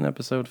 that's been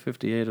episode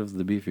 58 of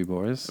the Beefy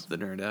Boys. The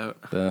nerd out.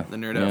 The- The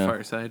nerd yeah. out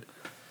fireside.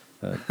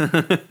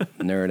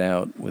 Nerd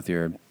out with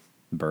your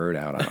bird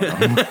out. I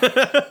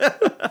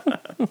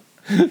don't know.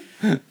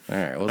 All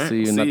right, we'll see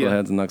you see ya.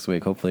 knuckleheads next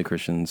week. Hopefully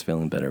Christian's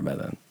feeling better by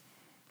then.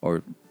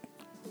 Or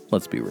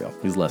let's be real,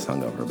 he's less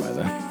hungover by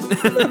then.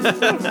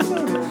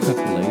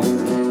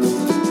 Later.